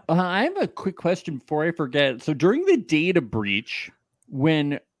 I have a quick question before I forget. So during the data breach,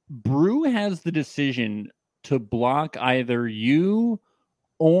 when Brew has the decision to block either you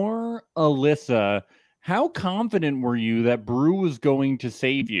or Alyssa, how confident were you that Brew was going to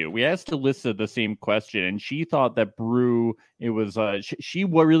save you? We asked Alyssa the same question, and she thought that Brew, it was, she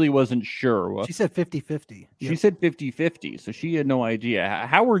really wasn't sure. She said 50-50. She said 50-50, so she had no idea.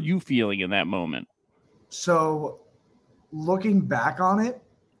 How were you feeling in that moment? So, looking back on it,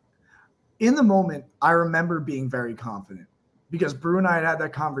 in the moment, I remember being very confident because Brew and I had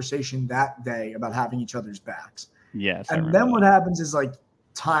that conversation that day about having each other's backs. Yes. And then what happens is like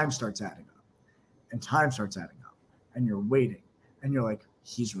time starts adding up. And time starts adding up, and you're waiting, and you're like,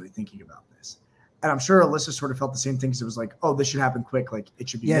 he's really thinking about this. And I'm sure Alyssa sort of felt the same thing because it was like, oh, this should happen quick. Like it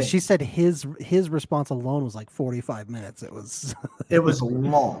should be. Yeah, she said his response alone was like 45 minutes. It was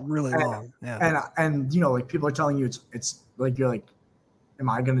long, really long. Yeah, and you know, like people are telling you it's like you're like, am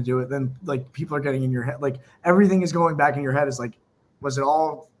I going to do it? Then like people are getting in your head, like everything is going back in your head. Is like, was it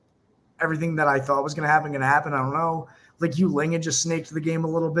all everything that I thought was going to happen? I don't know. Like Yuling had just snaked the game a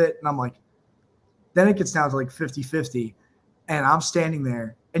little bit, and I'm like. Then it gets down to like 50-50, and I'm standing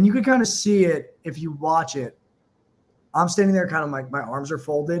there, and you can kind of see it if you watch it. I'm standing there kind of like my arms are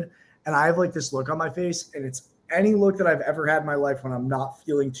folded, and I have like this look on my face, and it's any look that I've ever had in my life when I'm not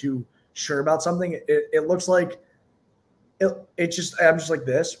feeling too sure about something. It looks like I'm just like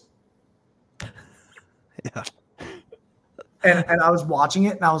this. Yeah. And I was watching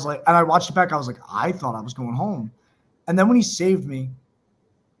it, and I was like, and I watched it back. I was like, I thought I was going home. And then when he saved me,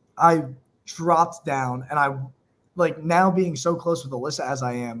 I dropped down, and I, like, now being so close with Alyssa as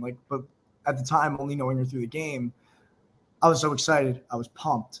I am, like, but at the time only knowing her through the game, I was so excited. I was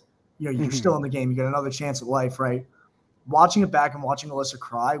pumped. You know, you're still in the game. You get another chance at life, right? Watching it back and watching Alyssa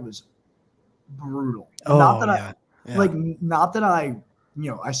cry was brutal. Oh, not that yeah. like, not that I, you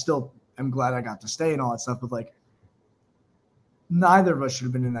know, I still am glad I got to stay and all that stuff, but like, neither of us should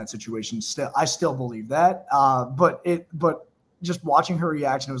have been in that situation. Still, I still believe that. But just watching her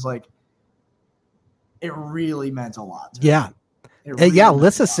reaction, it was like, it really meant a lot. Yeah. Really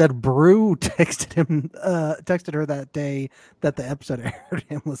Alyssa said Brew texted her that day that the episode aired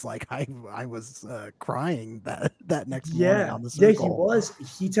and was like, I was crying that next morning on the circle. Yeah, he was.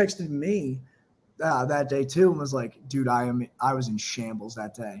 He texted me that day too and was like, dude, I was in shambles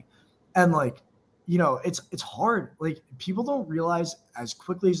that day. And like, you know, it's hard. Like, people don't realize as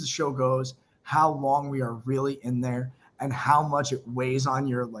quickly as the show goes how long we are really in there and how much it weighs on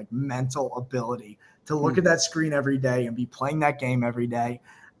your like mental ability to look at that screen every day and be playing that game every day.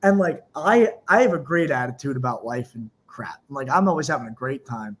 And like, I have a great attitude about life and crap. Like, I'm always having a great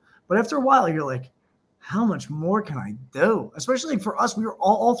time. But after a while, you're like, how much more can I do? Especially for us, we were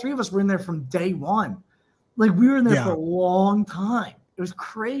all three of us were in there from day one. Like, we were in there for a long time. It was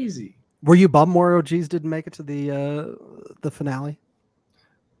crazy. Were you bummed more OGs didn't make it to the finale?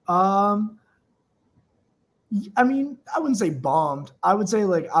 I mean, I wouldn't say bummed. I would say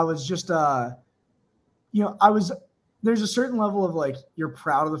like I was just you know, there's a certain level of like, you're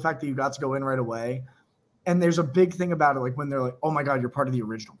proud of the fact that you got to go in right away. And there's a big thing about it, like when they're like, oh my God, you're part of the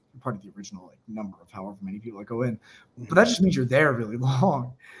original. You're part of the original like number of however many people that go in. But that just means you're there really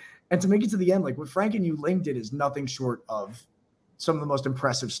long. And to make it to the end, like what Frank and Yu-Ling did is nothing short of some of the most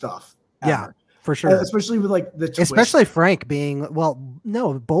impressive stuff ever. Yeah, for sure. Especially with like the twist. Especially Frank being,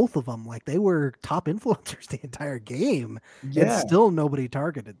 both of them, like they were top influencers the entire game. Yeah. And still nobody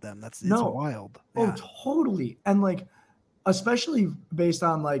targeted them. It's wild. Oh, totally. And like, especially based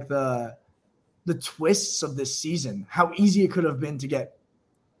on like the twists of this season, how easy it could have been to get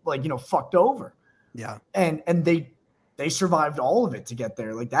like, you know, fucked over. Yeah. And they survived all of it to get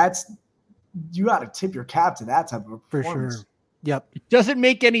there. Like you got to tip your cap to that type of performance. For sure. Yep. It doesn't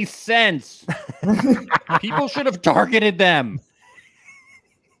make any sense. People should have targeted them.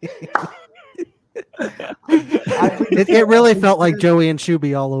 It really felt like Joey and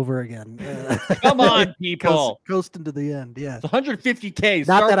Shuby all over again. Come on, people. Coasting to the end. Yeah. It's 150K.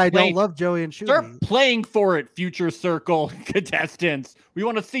 Not that I don't love Joey and Shuby. Start playing for it, future circle contestants. We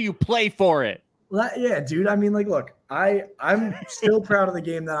want to see you play for it. Yeah, dude. I mean, like, look, I'm still proud of the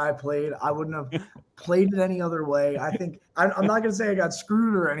game that I played. I wouldn't have played it any other way. I think I'm not gonna say I got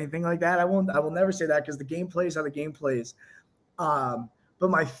screwed or anything like that. I will never say that because the game plays how the game plays. But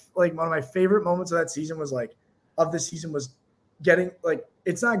one of my favorite moments of that season was getting like,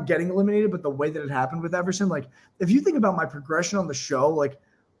 it's not getting eliminated, but the way that it happened with Everson. Like, if you think about my progression on the show, like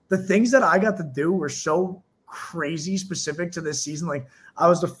the things that I got to do were so crazy specific to this season. Like, I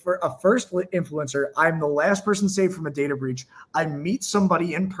was a first influencer. I'm the last person saved from a data breach. I meet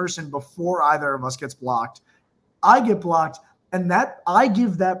somebody in person before either of us gets blocked. I get blocked, and that I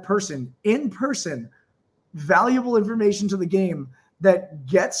give that person in person valuable information to the game that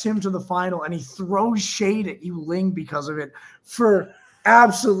gets him to the final, and he throws shade at Yu-Ling because of it for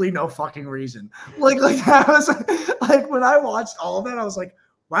absolutely no fucking reason. Like that was like, when I watched all of that, I was like,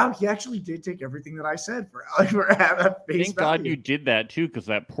 wow, he actually did take everything that I said for face Thank God you did that too, because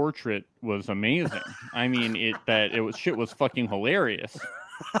that portrait was amazing. I mean, shit was fucking hilarious.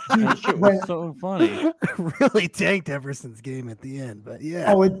 That shit was so funny. Really tanked Everson's game at the end, but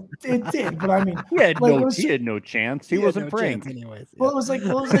yeah. Oh, it did, but I mean, he had no chance. He wasn't Frank. Anyways. Yeah. Well, it was like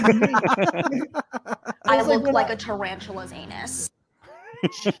me. I look like a tarantula's anus.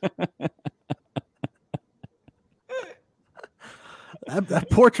 That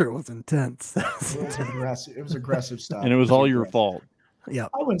portrait was intense. It was aggressive stuff. And it was all your fault. Yeah.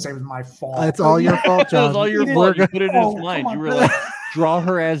 I wouldn't say it was my fault. It's all your fault, John. It was all your fault. You put it in his mind. You were like, draw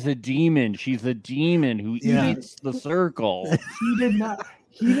her as a demon. She's a demon who eats the circle. He didn't have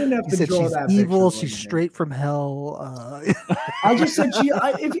to draw she's that. Evil. She's straight from hell. I just said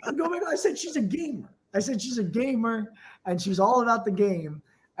if you go back, I said she's a gamer. I said she's a gamer, and she's all about the game.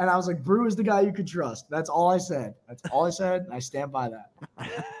 And I was like, Brew is the guy you could trust. That's all I said. And I stand by that.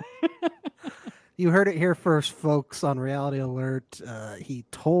 You heard it here first, folks, on Reality Alert. He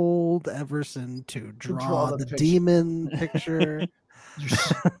told Everson to draw the demon picture.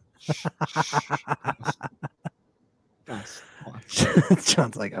 That's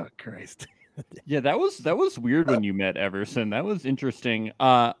John's like, oh, Christ. Yeah, that was weird when you met Everson. That was interesting.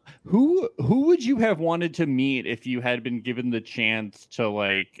 Who would you have wanted to meet if you had been given the chance to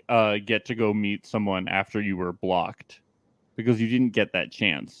like get to go meet someone after you were blocked? Because you didn't get that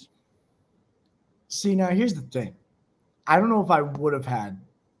chance. See, now here's the thing. I don't know if I would have had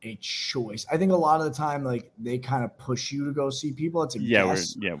a choice. I think a lot of the time, like they kind of push you to go see people. It's a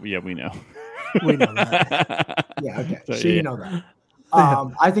guess. We know. We know that. Yeah, okay. So yeah. you know that.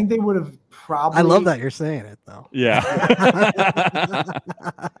 I think they would have probably. I love that you're saying it though. Yeah.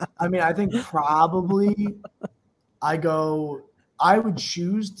 I mean, I think probably I would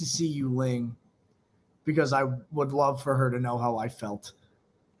choose to see Yu Ling because I would love for her to know how I felt.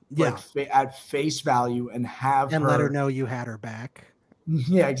 Yeah. Like, at face value and let her know you had her back.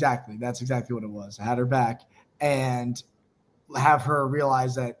 Yeah, exactly. That's exactly what it was. I had her back and have her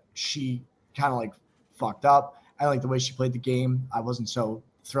realize that she kind of like fucked up. I like the way she played the game. I wasn't so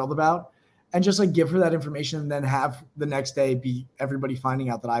thrilled about, and just like give her that information and then have the next day be everybody finding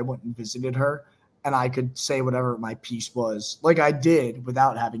out that I went and visited her and I could say whatever my piece was like I did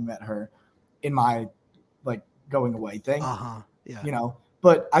without having met her in my like going away thing. Yeah. You know,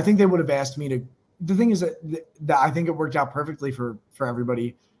 but I think they would have asked me to, the thing is that I think it worked out perfectly for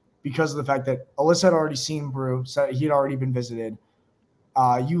everybody because of the fact that Alyssa had already seen Brew, so he had already been visited.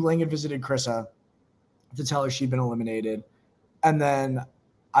 Yu Ling had visited Krissa to tell her she'd been eliminated. And then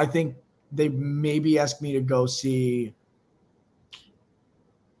I think they maybe asked me to go see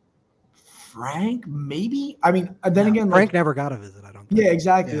Frank, maybe. I mean, then again, Frank never got a visit, I don't think. Yeah,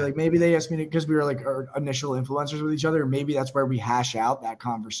 exactly. Yeah. Like maybe they asked me to, because we were like our initial influencers with each other. Maybe that's where we hash out that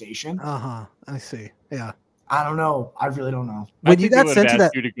conversation. I see. Yeah. I don't know. I really don't know. When you got sent to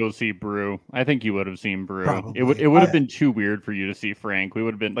that, you to go see Brew, I think you would have seen Brew. Probably. It would have been too weird for you to see Frank. We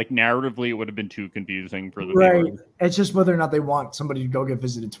would have been like narratively, it would have been too confusing for the viewer. It's just whether or not they want somebody to go get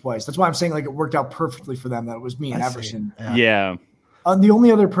visited twice. That's why I'm saying like it worked out perfectly for them that it was me and Everson. Yeah. The only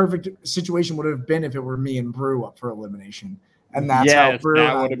other perfect situation would have been if it were me and Brew up for elimination, and that's how Brew.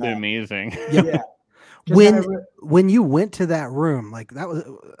 That would have been amazing. Yeah. When you went to that room, like that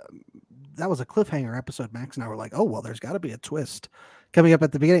was a cliffhanger episode. Max and I were like, oh, well, there's got to be a twist coming up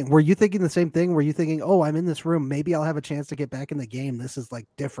at the beginning. Were you thinking the same thing? Were you thinking, oh, I'm in this room, maybe I'll have a chance to get back in the game? This is like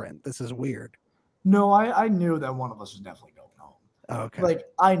different. This is weird. No, I knew that one of us was definitely going home. Okay. Like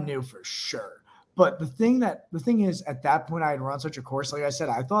I knew for sure. But the thing is, at that point, I had run such a course. Like I said,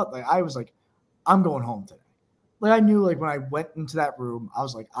 I thought like I was like, I'm going home today. Like I knew like when I went into that room, I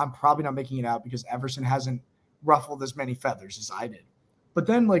was like, I'm probably not making it out because Everson hasn't ruffled as many feathers as I did. But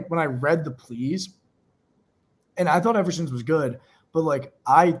then like when I read the pleas, and I thought Everson's was good, but like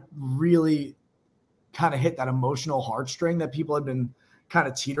I really kind of hit that emotional heartstring that people had been kind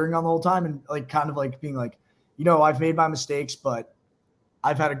of teetering on the whole time, and like kind of like being like, you know, I've made my mistakes, but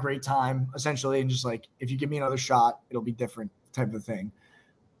I've had a great time essentially. And just like, if you give me another shot, it'll be different type of thing.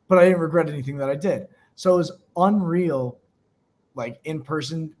 But I didn't regret anything that I did. So it was unreal, like in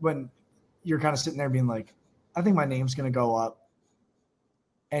person when you're kind of sitting there being like, I think my name's going to go up.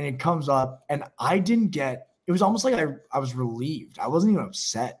 And it comes up and I didn't get, it was almost like I was relieved. I wasn't even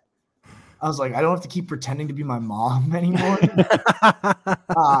upset. I was like, I don't have to keep pretending to be my mom anymore.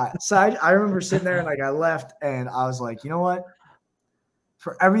 So I remember sitting there and like I left and I was like, you know what?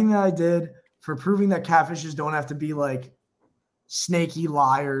 For everything that I did, for proving that catfishes don't have to be like snaky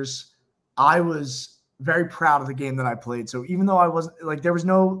liars, I was very proud of the game that I played. So even though I wasn't like, there was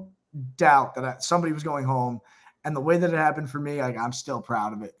no doubt that somebody was going home, and the way that it happened for me, like I'm still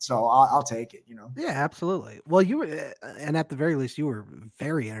proud of it. So I'll take it, you know? Yeah, absolutely. Well, you were, and at the very least, you were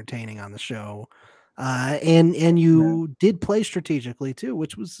very entertaining on the show. And you did play strategically too,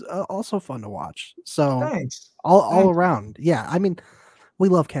 which was also fun to watch. So thanks. All around. Yeah. I mean, we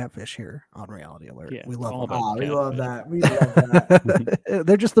love catfish here on Reality Alert. Yeah, we love them. Oh, we love that. We love that.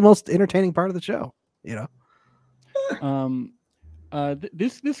 They're just the most entertaining part of the show, you know?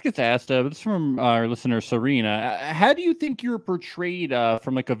 This gets asked. This is from our listener Serena. How do you think you were portrayed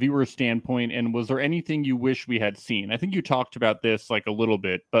from like a viewer standpoint, and was there anything you wish we had seen? I think you talked about this like a little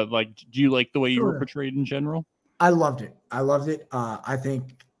bit, but like, do you like the way you were portrayed in general? I loved it. I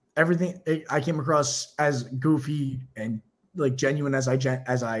think everything I came across as goofy and like genuine as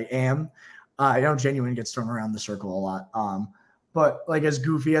I am. I know genuine gets thrown around the circle a lot. But like as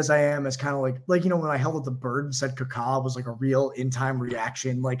goofy as I am, as kind of like, you know, when I held up the bird and said caca was like a real in-time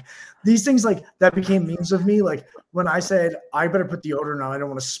reaction. Like these things like that became memes of me. Like when I said, I better put deodorant on, I don't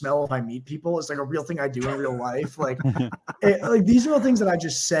want to smell if I meet people. It's like a real thing I do in real life. Like, like these are the things that I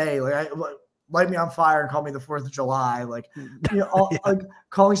just say, like light me on fire and call me the 4th of July. Like, you know, like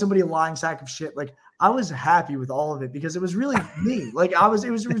calling somebody a lying sack of shit. Like I was happy with all of it because it was really me. Like it was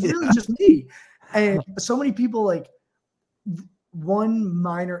really just me. And so many people, like, one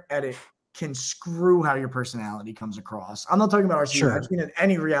minor edit can screw how your personality comes across. I'm not talking about our season. I've seen it in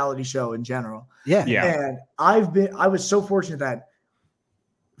any reality show in general. Yeah. And I was so fortunate that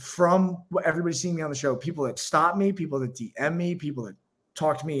from what everybody's seeing me on the show, people that stop me, people that DM me, people that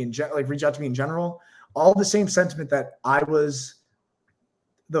talk to me and like reach out to me in general, all the same sentiment that I was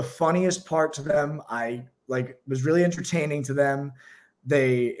the funniest part to them. I like was really entertaining to them.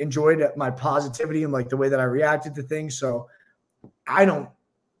 They enjoyed my positivity and like the way that I reacted to things. So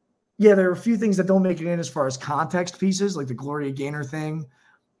there are a few things that don't make it in as far as context pieces, like the Gloria Gaynor thing.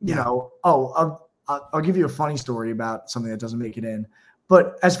 You know, I'll give you a funny story about something that doesn't make it in.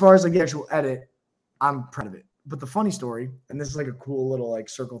 But as far as like the actual edit, I'm proud of it. But the funny story, and this is like a cool little like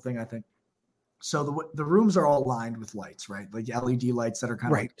circle thing, I think. So the rooms are all lined with lights, right? Like LED lights that are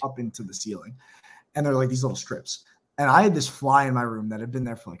kind of like up into the ceiling. And they're like these little strips. And I had this fly in my room that had been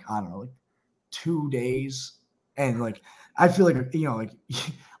there for like, I don't know, like 2 days. And like, I feel like, you know,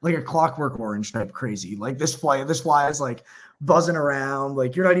 like a Clockwork Orange type crazy. Like this fly is like buzzing around.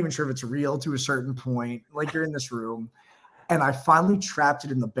 Like you're not even sure if it's real to a certain point. Like you're in this room. And I finally trapped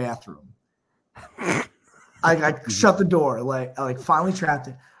it in the bathroom. I shut the door. Like finally trapped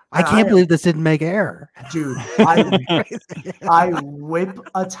it. I can't believe this didn't make air. Dude, I whip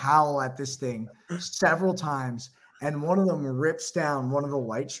a towel at this thing several times. And one of them rips down one of the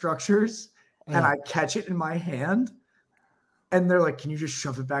light structures. And I catch it in my hand. And they're like, can you just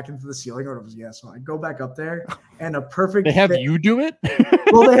shove it back into the ceiling? Or I was, yeah. So I go back up there and a perfect They have you do it?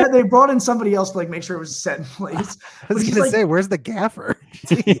 Well, they brought in somebody else to like make sure it was set in place. I was going to say, where's the gaffer?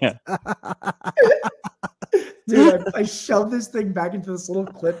 Yeah. Dude, I shoved this thing back into this little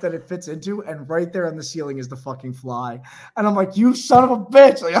clip that it fits into, and right there on the ceiling is the fucking fly. And I'm like, you son of a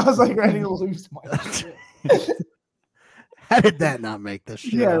bitch. Like I was like ready to lose my shit. How did that not make the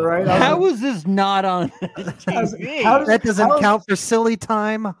show? Yeah, right. How was this not on TV? That doesn't count for silly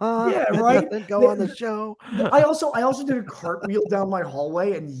time, huh? Yeah, right. Doesn't go on the show. I also did a cartwheel down my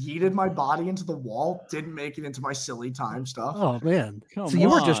hallway and yeeted my body into the wall. Didn't make it into my silly time stuff. Oh man! Come so you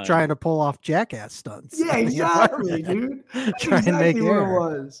were just on. trying to pull off jackass stunts. Yeah, exactly, dude. Trying to make what air. it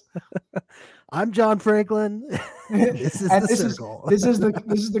was. I'm John Franklin. This is And the circle. This is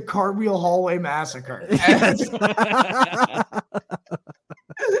the cartwheel hallway massacre.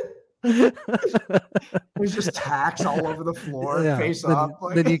 There's just tacks all over the floor, face then, up.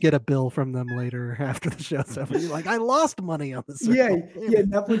 Like, then you get a bill from them later after the show's over. You're like, I lost money on the circle. yeah.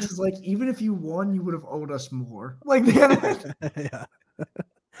 Netflix is like, even if you won, you would have owed us more. Like, Yeah.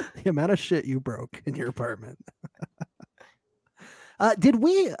 The amount of shit you broke in your apartment. Did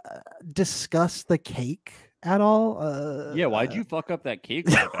we discuss the cake at all? Yeah, why'd you fuck up that cake?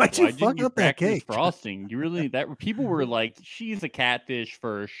 Like why'd you fuck up that crack this cake? frosting? You really people were like, she's a catfish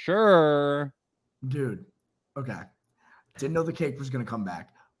for sure. dude, okay. Didn't know the cake was gonna come back,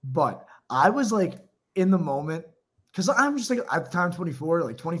 but I was like in the moment because I'm just like at the time 24,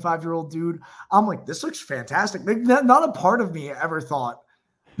 like 25-year-old dude. I'm like, this looks fantastic. Like, not a part of me ever thought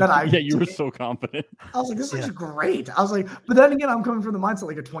that you were so confident. I was like, this looks great. I was like, but then again, I'm coming from the mindset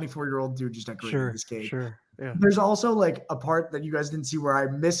like a 24-year-old dude just decorating this cake. Sure. Yeah. There's also like a part that you guys didn't see where I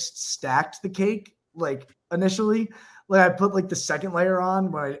misstacked the cake, like initially. Like I put like the second layer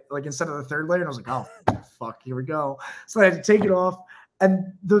on when I like instead of the third layer, and I was like, oh fuck, here we go. So I had to take it off.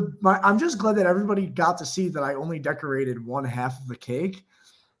 And I'm just glad that everybody got to see that I only decorated one half of the cake.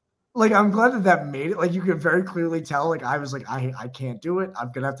 Like, I'm glad that made it. Like, you could very clearly tell, like, I was like, I can't do it.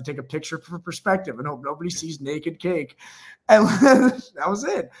 I'm going to have to take a picture for perspective and hope nobody sees naked cake. And that was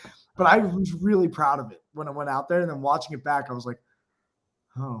it. But I was really proud of it when I went out there. And then watching it back, I was like,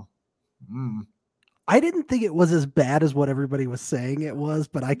 oh. I didn't think it was as bad as what everybody was saying it was,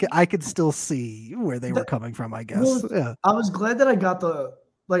 but I could still see where they were coming from, I guess. Well, I was glad that I got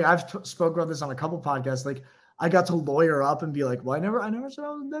I've spoke about this on a couple podcasts. Like, I got to lawyer up and be like, well, I never said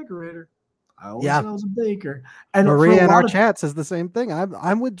I was a decorator. I always said I was a baker. And Maria in our chat says the same thing.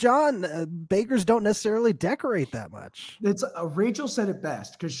 I'm with John. Bakers don't necessarily decorate that much. It's Rachel said it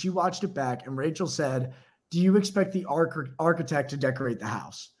best because she watched it back, and Rachel said, "Do you expect the architect to decorate the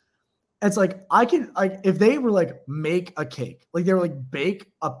house?" It's like I can if they were like make a cake, like they were like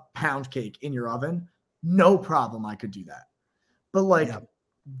bake a pound cake in your oven, no problem, I could do that. But like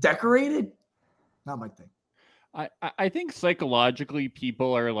decorate it, not my thing. I think psychologically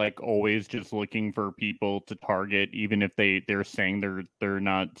people are like always just looking for people to target, even if they're saying they're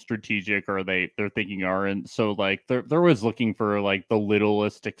not strategic or they're thinking aren't. So like they're always looking for like the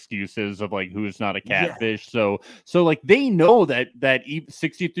littlest excuses of like who's not a catfish. So like they know that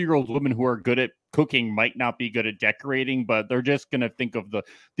 63-year-old women who are good at cooking might not be good at decorating, but they're just going to think of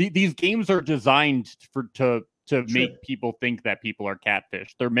these games are designed to make people think that people are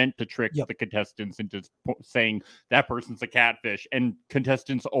catfish. They're meant to trick the contestants into saying that person's a catfish, and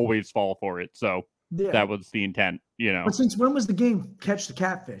contestants always fall for it. So that was the intent, But since when was the game Catch the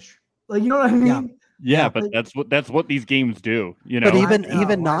Catfish? Like, you know what I mean? Yeah, but that's what these games do, But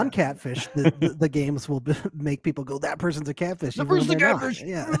even non-catfish, the games will make people go, that person's a catfish. That person's a catfish.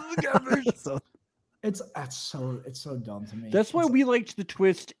 Yeah. So it's so dumb to me. That's why we liked the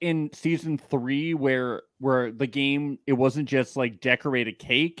twist in season 3 where the game, it wasn't just like decorate a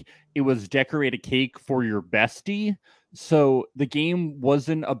cake, it was decorate a cake for your bestie. So the game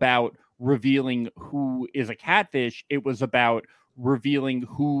wasn't about revealing who is a catfish, it was about revealing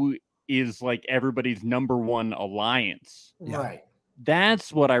who is like everybody's number one alliance. Right.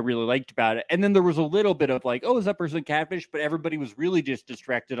 That's what I really liked about it. And then there was a little bit of like, oh, is that person catfish? But everybody was really just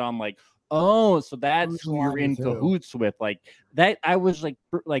distracted on like, oh, so that's who you're in cahoots with. Like that, I was like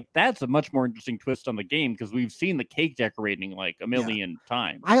that's a much more interesting twist on the game because we've seen the cake decorating like a million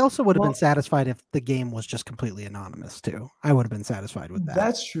times. I also would have been satisfied if the game was just completely anonymous too. I would have been satisfied with that.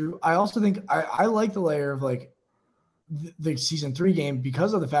 That's true. I also think I like the layer of like the season 3 game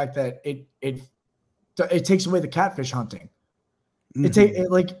because of the fact that it takes away the catfish hunting.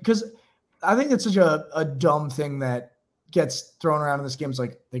 Because I think that's such a dumb thing that gets thrown around in this game. It's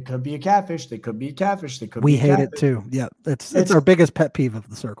like they could be a catfish, they could be a catfish, they could. We hate it too. Yeah, it's our biggest pet peeve of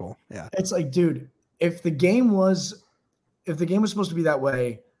the circle. Yeah, it's like, dude, if the game was supposed to be that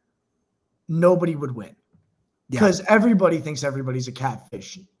way, nobody would win because everybody thinks everybody's a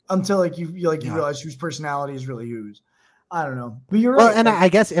catfish until you realize whose personality is really whose. I don't know, but you're right. And I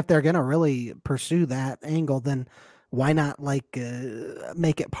guess if they're gonna really pursue that angle, then why not make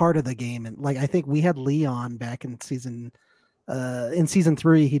it part of the game? And like I think we had Leon back in season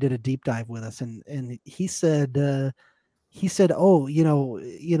 3. He did a deep dive with us, and he said, oh,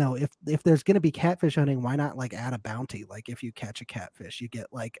 if there's gonna be catfish hunting, why not like add a bounty? Like if you catch a catfish, you get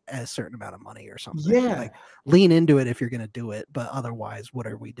like a certain amount of money or something. Yeah, like lean into it if you're gonna do it, but otherwise, what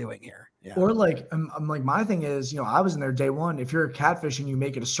are we doing here? Yeah. Or like I'm like, my thing is, I was in there day one. If you're a catfish and you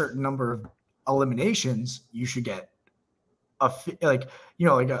make it a certain number of eliminations, you should get a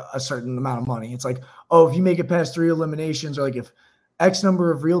certain amount of money. It's like, oh, if you make it past 3 eliminations, or like if X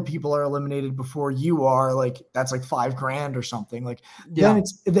number of real people are eliminated before you are, like that's like $5,000 or something. Like then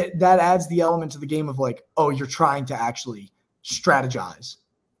it's that adds the element to the game of like, oh, you're trying to actually strategize.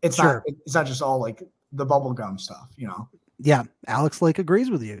 It's not just all like the bubblegum stuff, Yeah, Alex Lake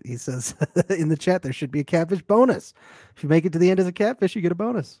agrees with you. He says in the chat there should be a catfish bonus. If you make it to the end as a catfish, you get a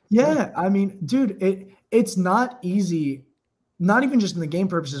bonus. Yeah, I mean, dude, it's not easy. Not even just in the game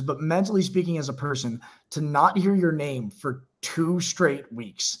purposes, but mentally speaking as a person, to not hear your name for 2 straight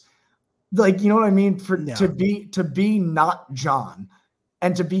weeks. Like, you know what I mean? To be not John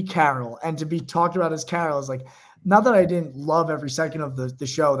and to be Carol and to be talked about as Carol is like, not that I didn't love every second of the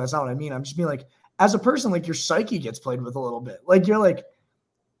show. That's not what I mean. I'm just being like, as a person, like your psyche gets played with a little bit. Like you're like,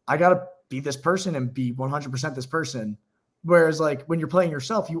 I got to be this person and be 100% this person. Whereas like when you're playing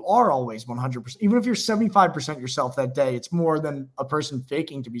yourself, you are always 100%. Even if you're 75% yourself that day, it's more than a person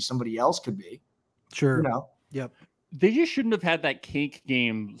faking to be somebody else could be. Sure. Yep. They just shouldn't have had that cake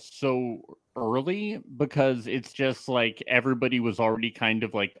game so early because it's just like everybody was already kind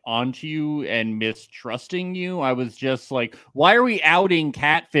of like onto you and mistrusting you. I was just like, why are we outing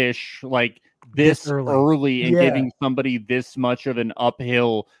catfish like this early and giving somebody this much of an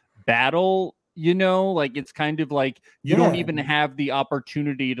uphill battle? Like it's kind of like you don't even have the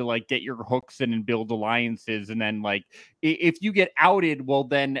opportunity to like get your hooks in and build alliances, and then like if you get outed, well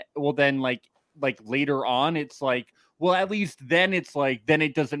then like later on it's like, well, at least then it's like then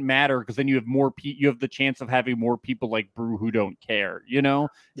it doesn't matter because then you have you have the chance of having more people like Brew who don't care.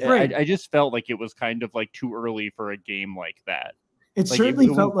 Right. I just felt like it was kind of like too early for a game like that. It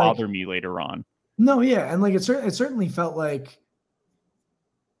certainly felt like bother me later on. No, yeah, and like it certainly felt like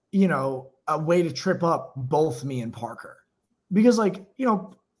a way to trip up both me and Parker, because like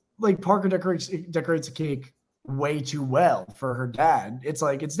Parker decorates a cake way too well for her dad. It's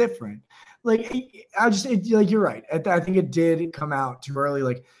like it's different. Like you're right. I think it did come out too early.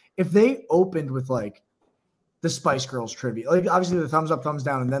 Like if they opened with like the Spice Girls trivia, like obviously the thumbs up, thumbs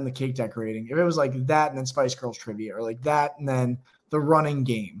down, and then the cake decorating. If it was like that and then Spice Girls trivia, or like that and then the running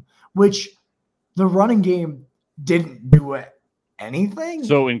game, which the running game didn't do it. Anything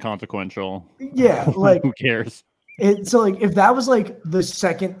so inconsequential. Yeah, like who cares? So like if that was like the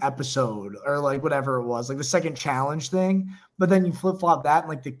second episode or like whatever it was, like the second challenge thing, but then you flip flop that and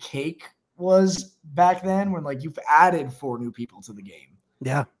like the cake was back then when like you've added 4 new people to the game.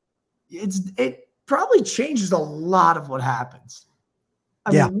 Yeah. it probably changes a lot of what happens.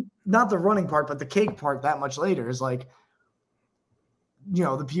 I mean, not the running part, but the cake part that much later is like,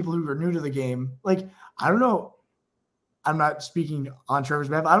 the people who are new to the game, like, I don't know. I'm not speaking on Trevor's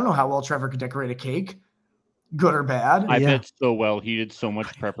behalf. I don't know how well Trevor could decorate a cake, good or bad. I bet so well. He did so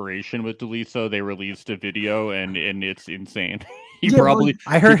much preparation with Delisa. They released a video, and it's insane. He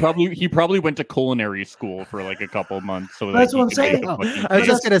probably went to culinary school for like a couple months. So that's what I'm saying. I was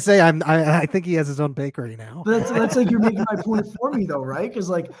just gonna say, I think he has his own bakery now. But that's like you're making my point for me though, right? Because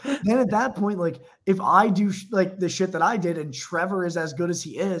like then at that point, like if I do like the shit that I did, and Trevor is as good as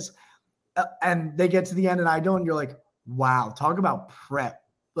he is, and they get to the end and I don't, you're like, wow, talk about prep.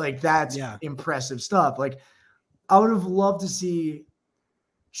 Like that's impressive stuff. Like I would have loved to see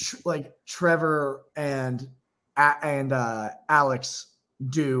like Trevor and Alex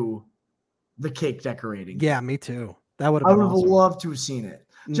do the cake decorating. Yeah, me too. That would I would have awesome. Loved to have seen it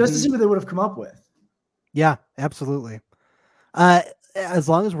just to see what they would have come up with. Yeah, absolutely. As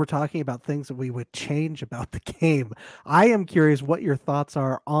long as we're talking about things that we would change about the game, I am curious what your thoughts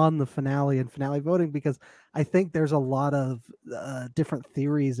are on the finale and finale voting, because I think there's a lot of different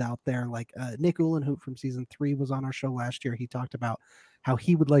theories out there. Like Nick Uhlenhoop from season 3 was on our show last year. He talked about how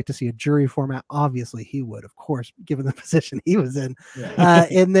he would like to see a jury format. Obviously, he would, of course, given the position he was in. Yeah.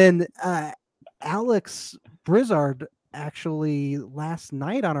 And then Alex Brizard actually last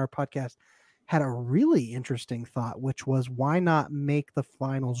night on our podcast had a really interesting thought, which was why not make the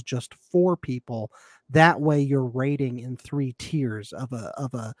finals just 4 people? That way you're rating in 3 tiers of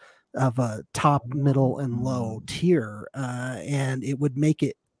a top, middle, and low tier. And it would make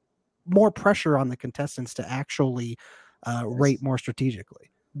it more pressure on the contestants to actually rate more strategically.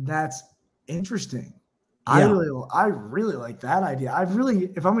 That's interesting. Yeah. I really like that idea.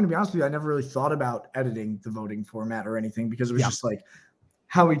 If I'm going to be honest with you, I never really thought about editing the voting format or anything, because it was just like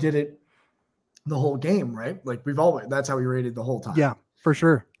how we did it the whole game, right? Like that's how we rated the whole time. Yeah, for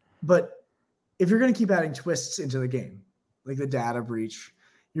sure. But if you're going to keep adding twists into the game, like the data breach,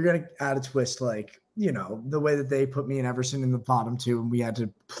 you're going to add a twist, like, the way that they put me and Everson in the bottom 2 and we had to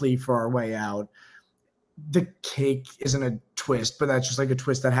plea for our way out. The cake isn't a twist, but that's just like a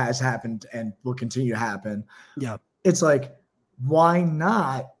twist that has happened and will continue to happen. Yeah. It's like, why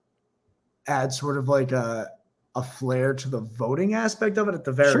not add sort of like a flair to the voting aspect of it at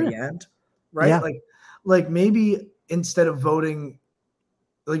the very end? Right. Yeah. Like maybe instead of voting,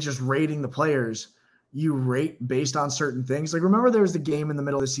 like just rating the players, you rate based on certain things. Like, remember there was the game in the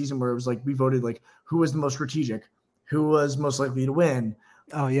middle of the season where it was like, we voted like who was the most strategic, who was most likely to win.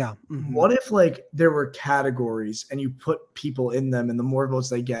 Oh yeah. Mm-hmm. What if like there were categories and you put people in them and the more votes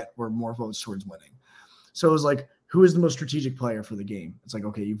they get were more votes towards winning? So it was like, who is the most strategic player for the game? It's like,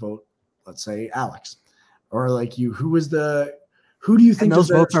 okay, you vote, let's say Alex, or like who do you think those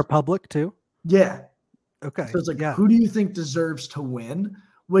votes are public too? Yeah. Okay. So it's like, who do you think deserves to win?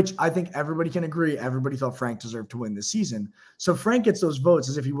 Which I think everybody can agree. Everybody thought Frank deserved to win this season. So Frank gets those votes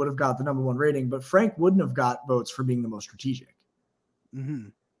as if he would have got the number 1 rating, but Frank wouldn't have got votes for being the most strategic. Mm-hmm.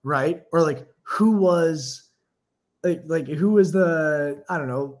 Right? Or like who was who was the, I don't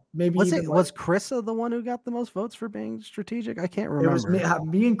know, maybe was Krissa the one who got the most votes for being strategic? I can't remember. It was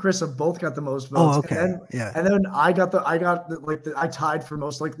me and Krissa both got the most votes. Oh, okay. And then I tied for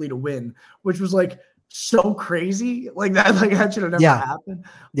most likely to win, which was like so crazy. Like that should have never happened.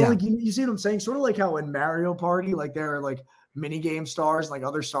 But like you see what I'm saying? Sort of like how in Mario Party, like there are like mini game stars, like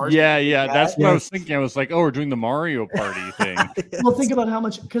other stars. Yeah. That's what I was thinking. I was like, oh, we're doing the Mario Party thing. Well, think about how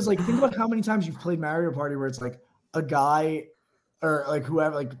many times you've played Mario Party where it's like a guy or like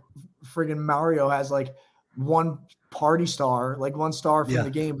whoever, like friggin' Mario has like 1 party star, like 1 star from the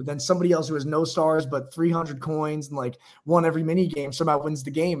game, but then somebody else who has no stars but 300 coins and like won every mini game somehow wins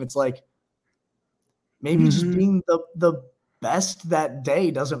the game. It's like maybe just being the best that day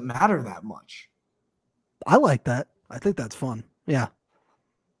doesn't matter that much. I like that. I think that's fun. Yeah.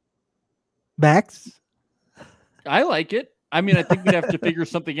 Max? I like it. I mean, I think we'd have to figure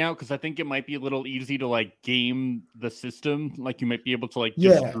something out, because I think it might be a little easy to like game the system. Like you might be able to like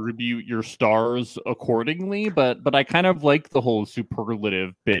distribute your stars accordingly, but I kind of like the whole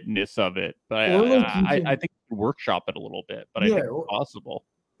superlative bitness of it. But I think you can workshop it a little bit, but I think it's possible.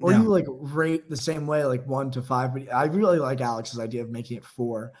 Or you like rate the same way, like 1 to 5. But I really like Alex's idea of making it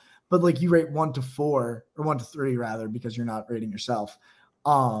 4. But like you rate 1 to 4 or 1 to 3 rather, because you're not rating yourself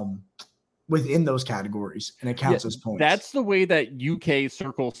within those categories, and it counts as points. That's the way that UK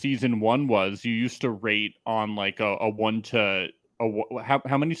Circle season 1 was. You used to rate on like a 1 to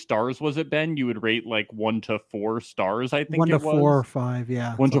how many stars was it, Ben? You would rate like 1 to 4 stars, I think 1 to it was. 4 or 5,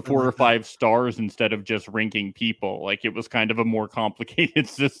 yeah. 1 to 4 or 5 stars instead of just ranking people. Like it was kind of a more complicated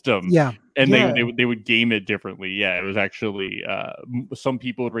system. Yeah. And they would game it differently. Yeah, it was actually some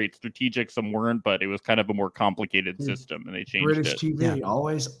people would rate strategic, some weren't, but it was kind of a more complicated system, and they changed British it. TV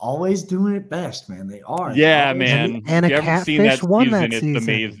always doing it best, man. They are. Yeah, man. And a Catfish won that season. It's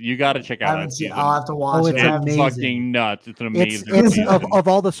amazing. You got to check out that season. I'll have to watch it. It's amazing. Fucking nuts. It's an amazing it's season. Of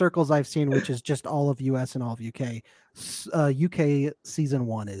all the circles I've seen, which is just all of US and all of UK, UK season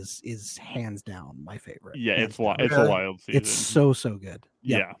 1 is hands down my favorite. Yeah, it's a wild season. It's so good.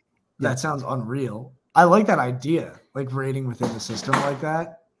 Yeah. That sounds unreal. I like that idea, like rating within the system like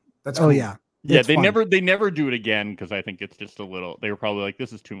that. That's cool. yeah. Yeah, they never do it again because I think it's just a little. They were probably like,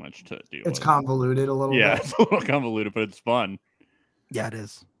 "This is too much to do." It's convoluted a little. Yeah, bit. it's a little convoluted, but it's fun. Yeah, it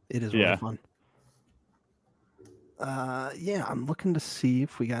is. It is really fun. I'm looking to see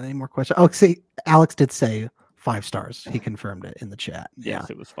if we got any more questions. Oh, see, Alex did say 5 stars. He confirmed it in the chat.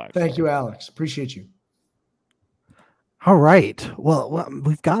 Yes, it was 5. Thank you, Alex. Appreciate you. All right. Well,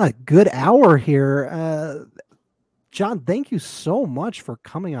 we've got a good hour here. John, thank you so much for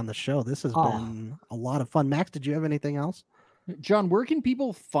coming on the show. This has been a lot of fun. Max, did you have anything else? John, where can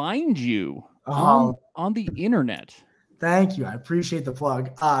people find you on the internet? Thank you. I appreciate the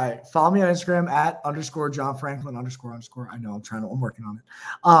plug. Follow me on Instagram at _John Franklin __. I know I'm working on it.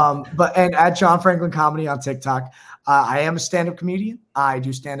 And at John Franklin Comedy on TikTok. I am a stand-up comedian. I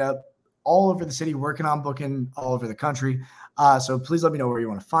do stand-up all over the city, working on booking all over the country. So please let me know where you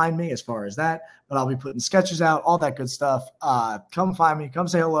want to find me as far as that. But I'll be putting sketches out, all that good stuff. Come find me. Come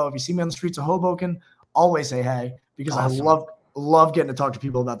say hello. If you see me on the streets of Hoboken, always say hey, because awesome. I love getting to talk to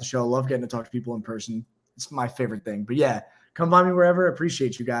people about the show. Love getting to talk to people in person. It's my favorite thing. But yeah, come find me wherever.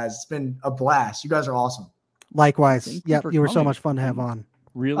 Appreciate you guys. It's been a blast. You guys are awesome. Likewise. Yeah, you were so much fun to have on.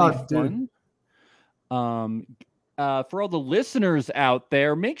 Really fun. For all the listeners out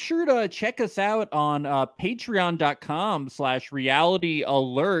there, make sure to check us out on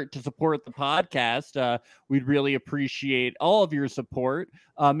patreon.com/realityalert to support the podcast. We'd really appreciate all of your support.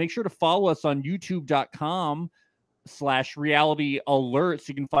 Make sure to follow us on youtube.com/realityalert so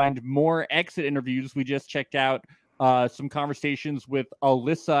you can find more exit interviews. We just checked out some conversations with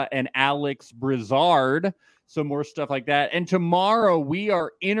Alyssa and Alex Brizard. Some more stuff like that. And tomorrow we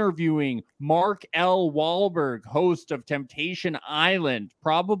are interviewing Mark L. Wahlberg, host of Temptation Island,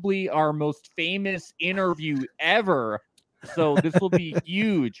 probably our most famous interview ever. So this will be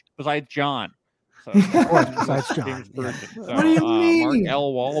huge, besides John. So, besides John. So, what do you mean? Mark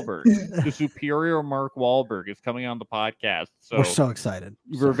L. Wahlberg, the superior Mark Wahlberg, is coming on the podcast. So we're so excited.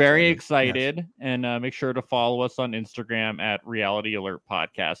 We're very excited. Yes. And make sure to follow us on Instagram at Reality Alert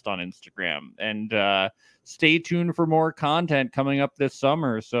Podcast on Instagram. And stay tuned for more content coming up this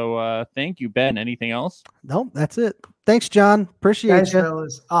summer. So thank you, Ben. Anything else? No, that's it. Thanks, John. Appreciate you.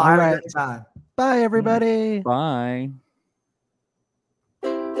 Fellas. All right. Great time. Bye, everybody. Bye.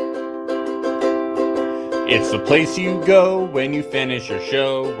 It's the place you go when you finish your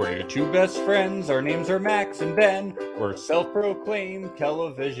show. We're your 2 best friends. Our names are Max and Ben. We're self-proclaimed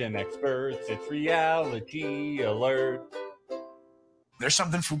television experts. It's Reality Alert. There's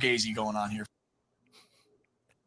something fugazi going on here.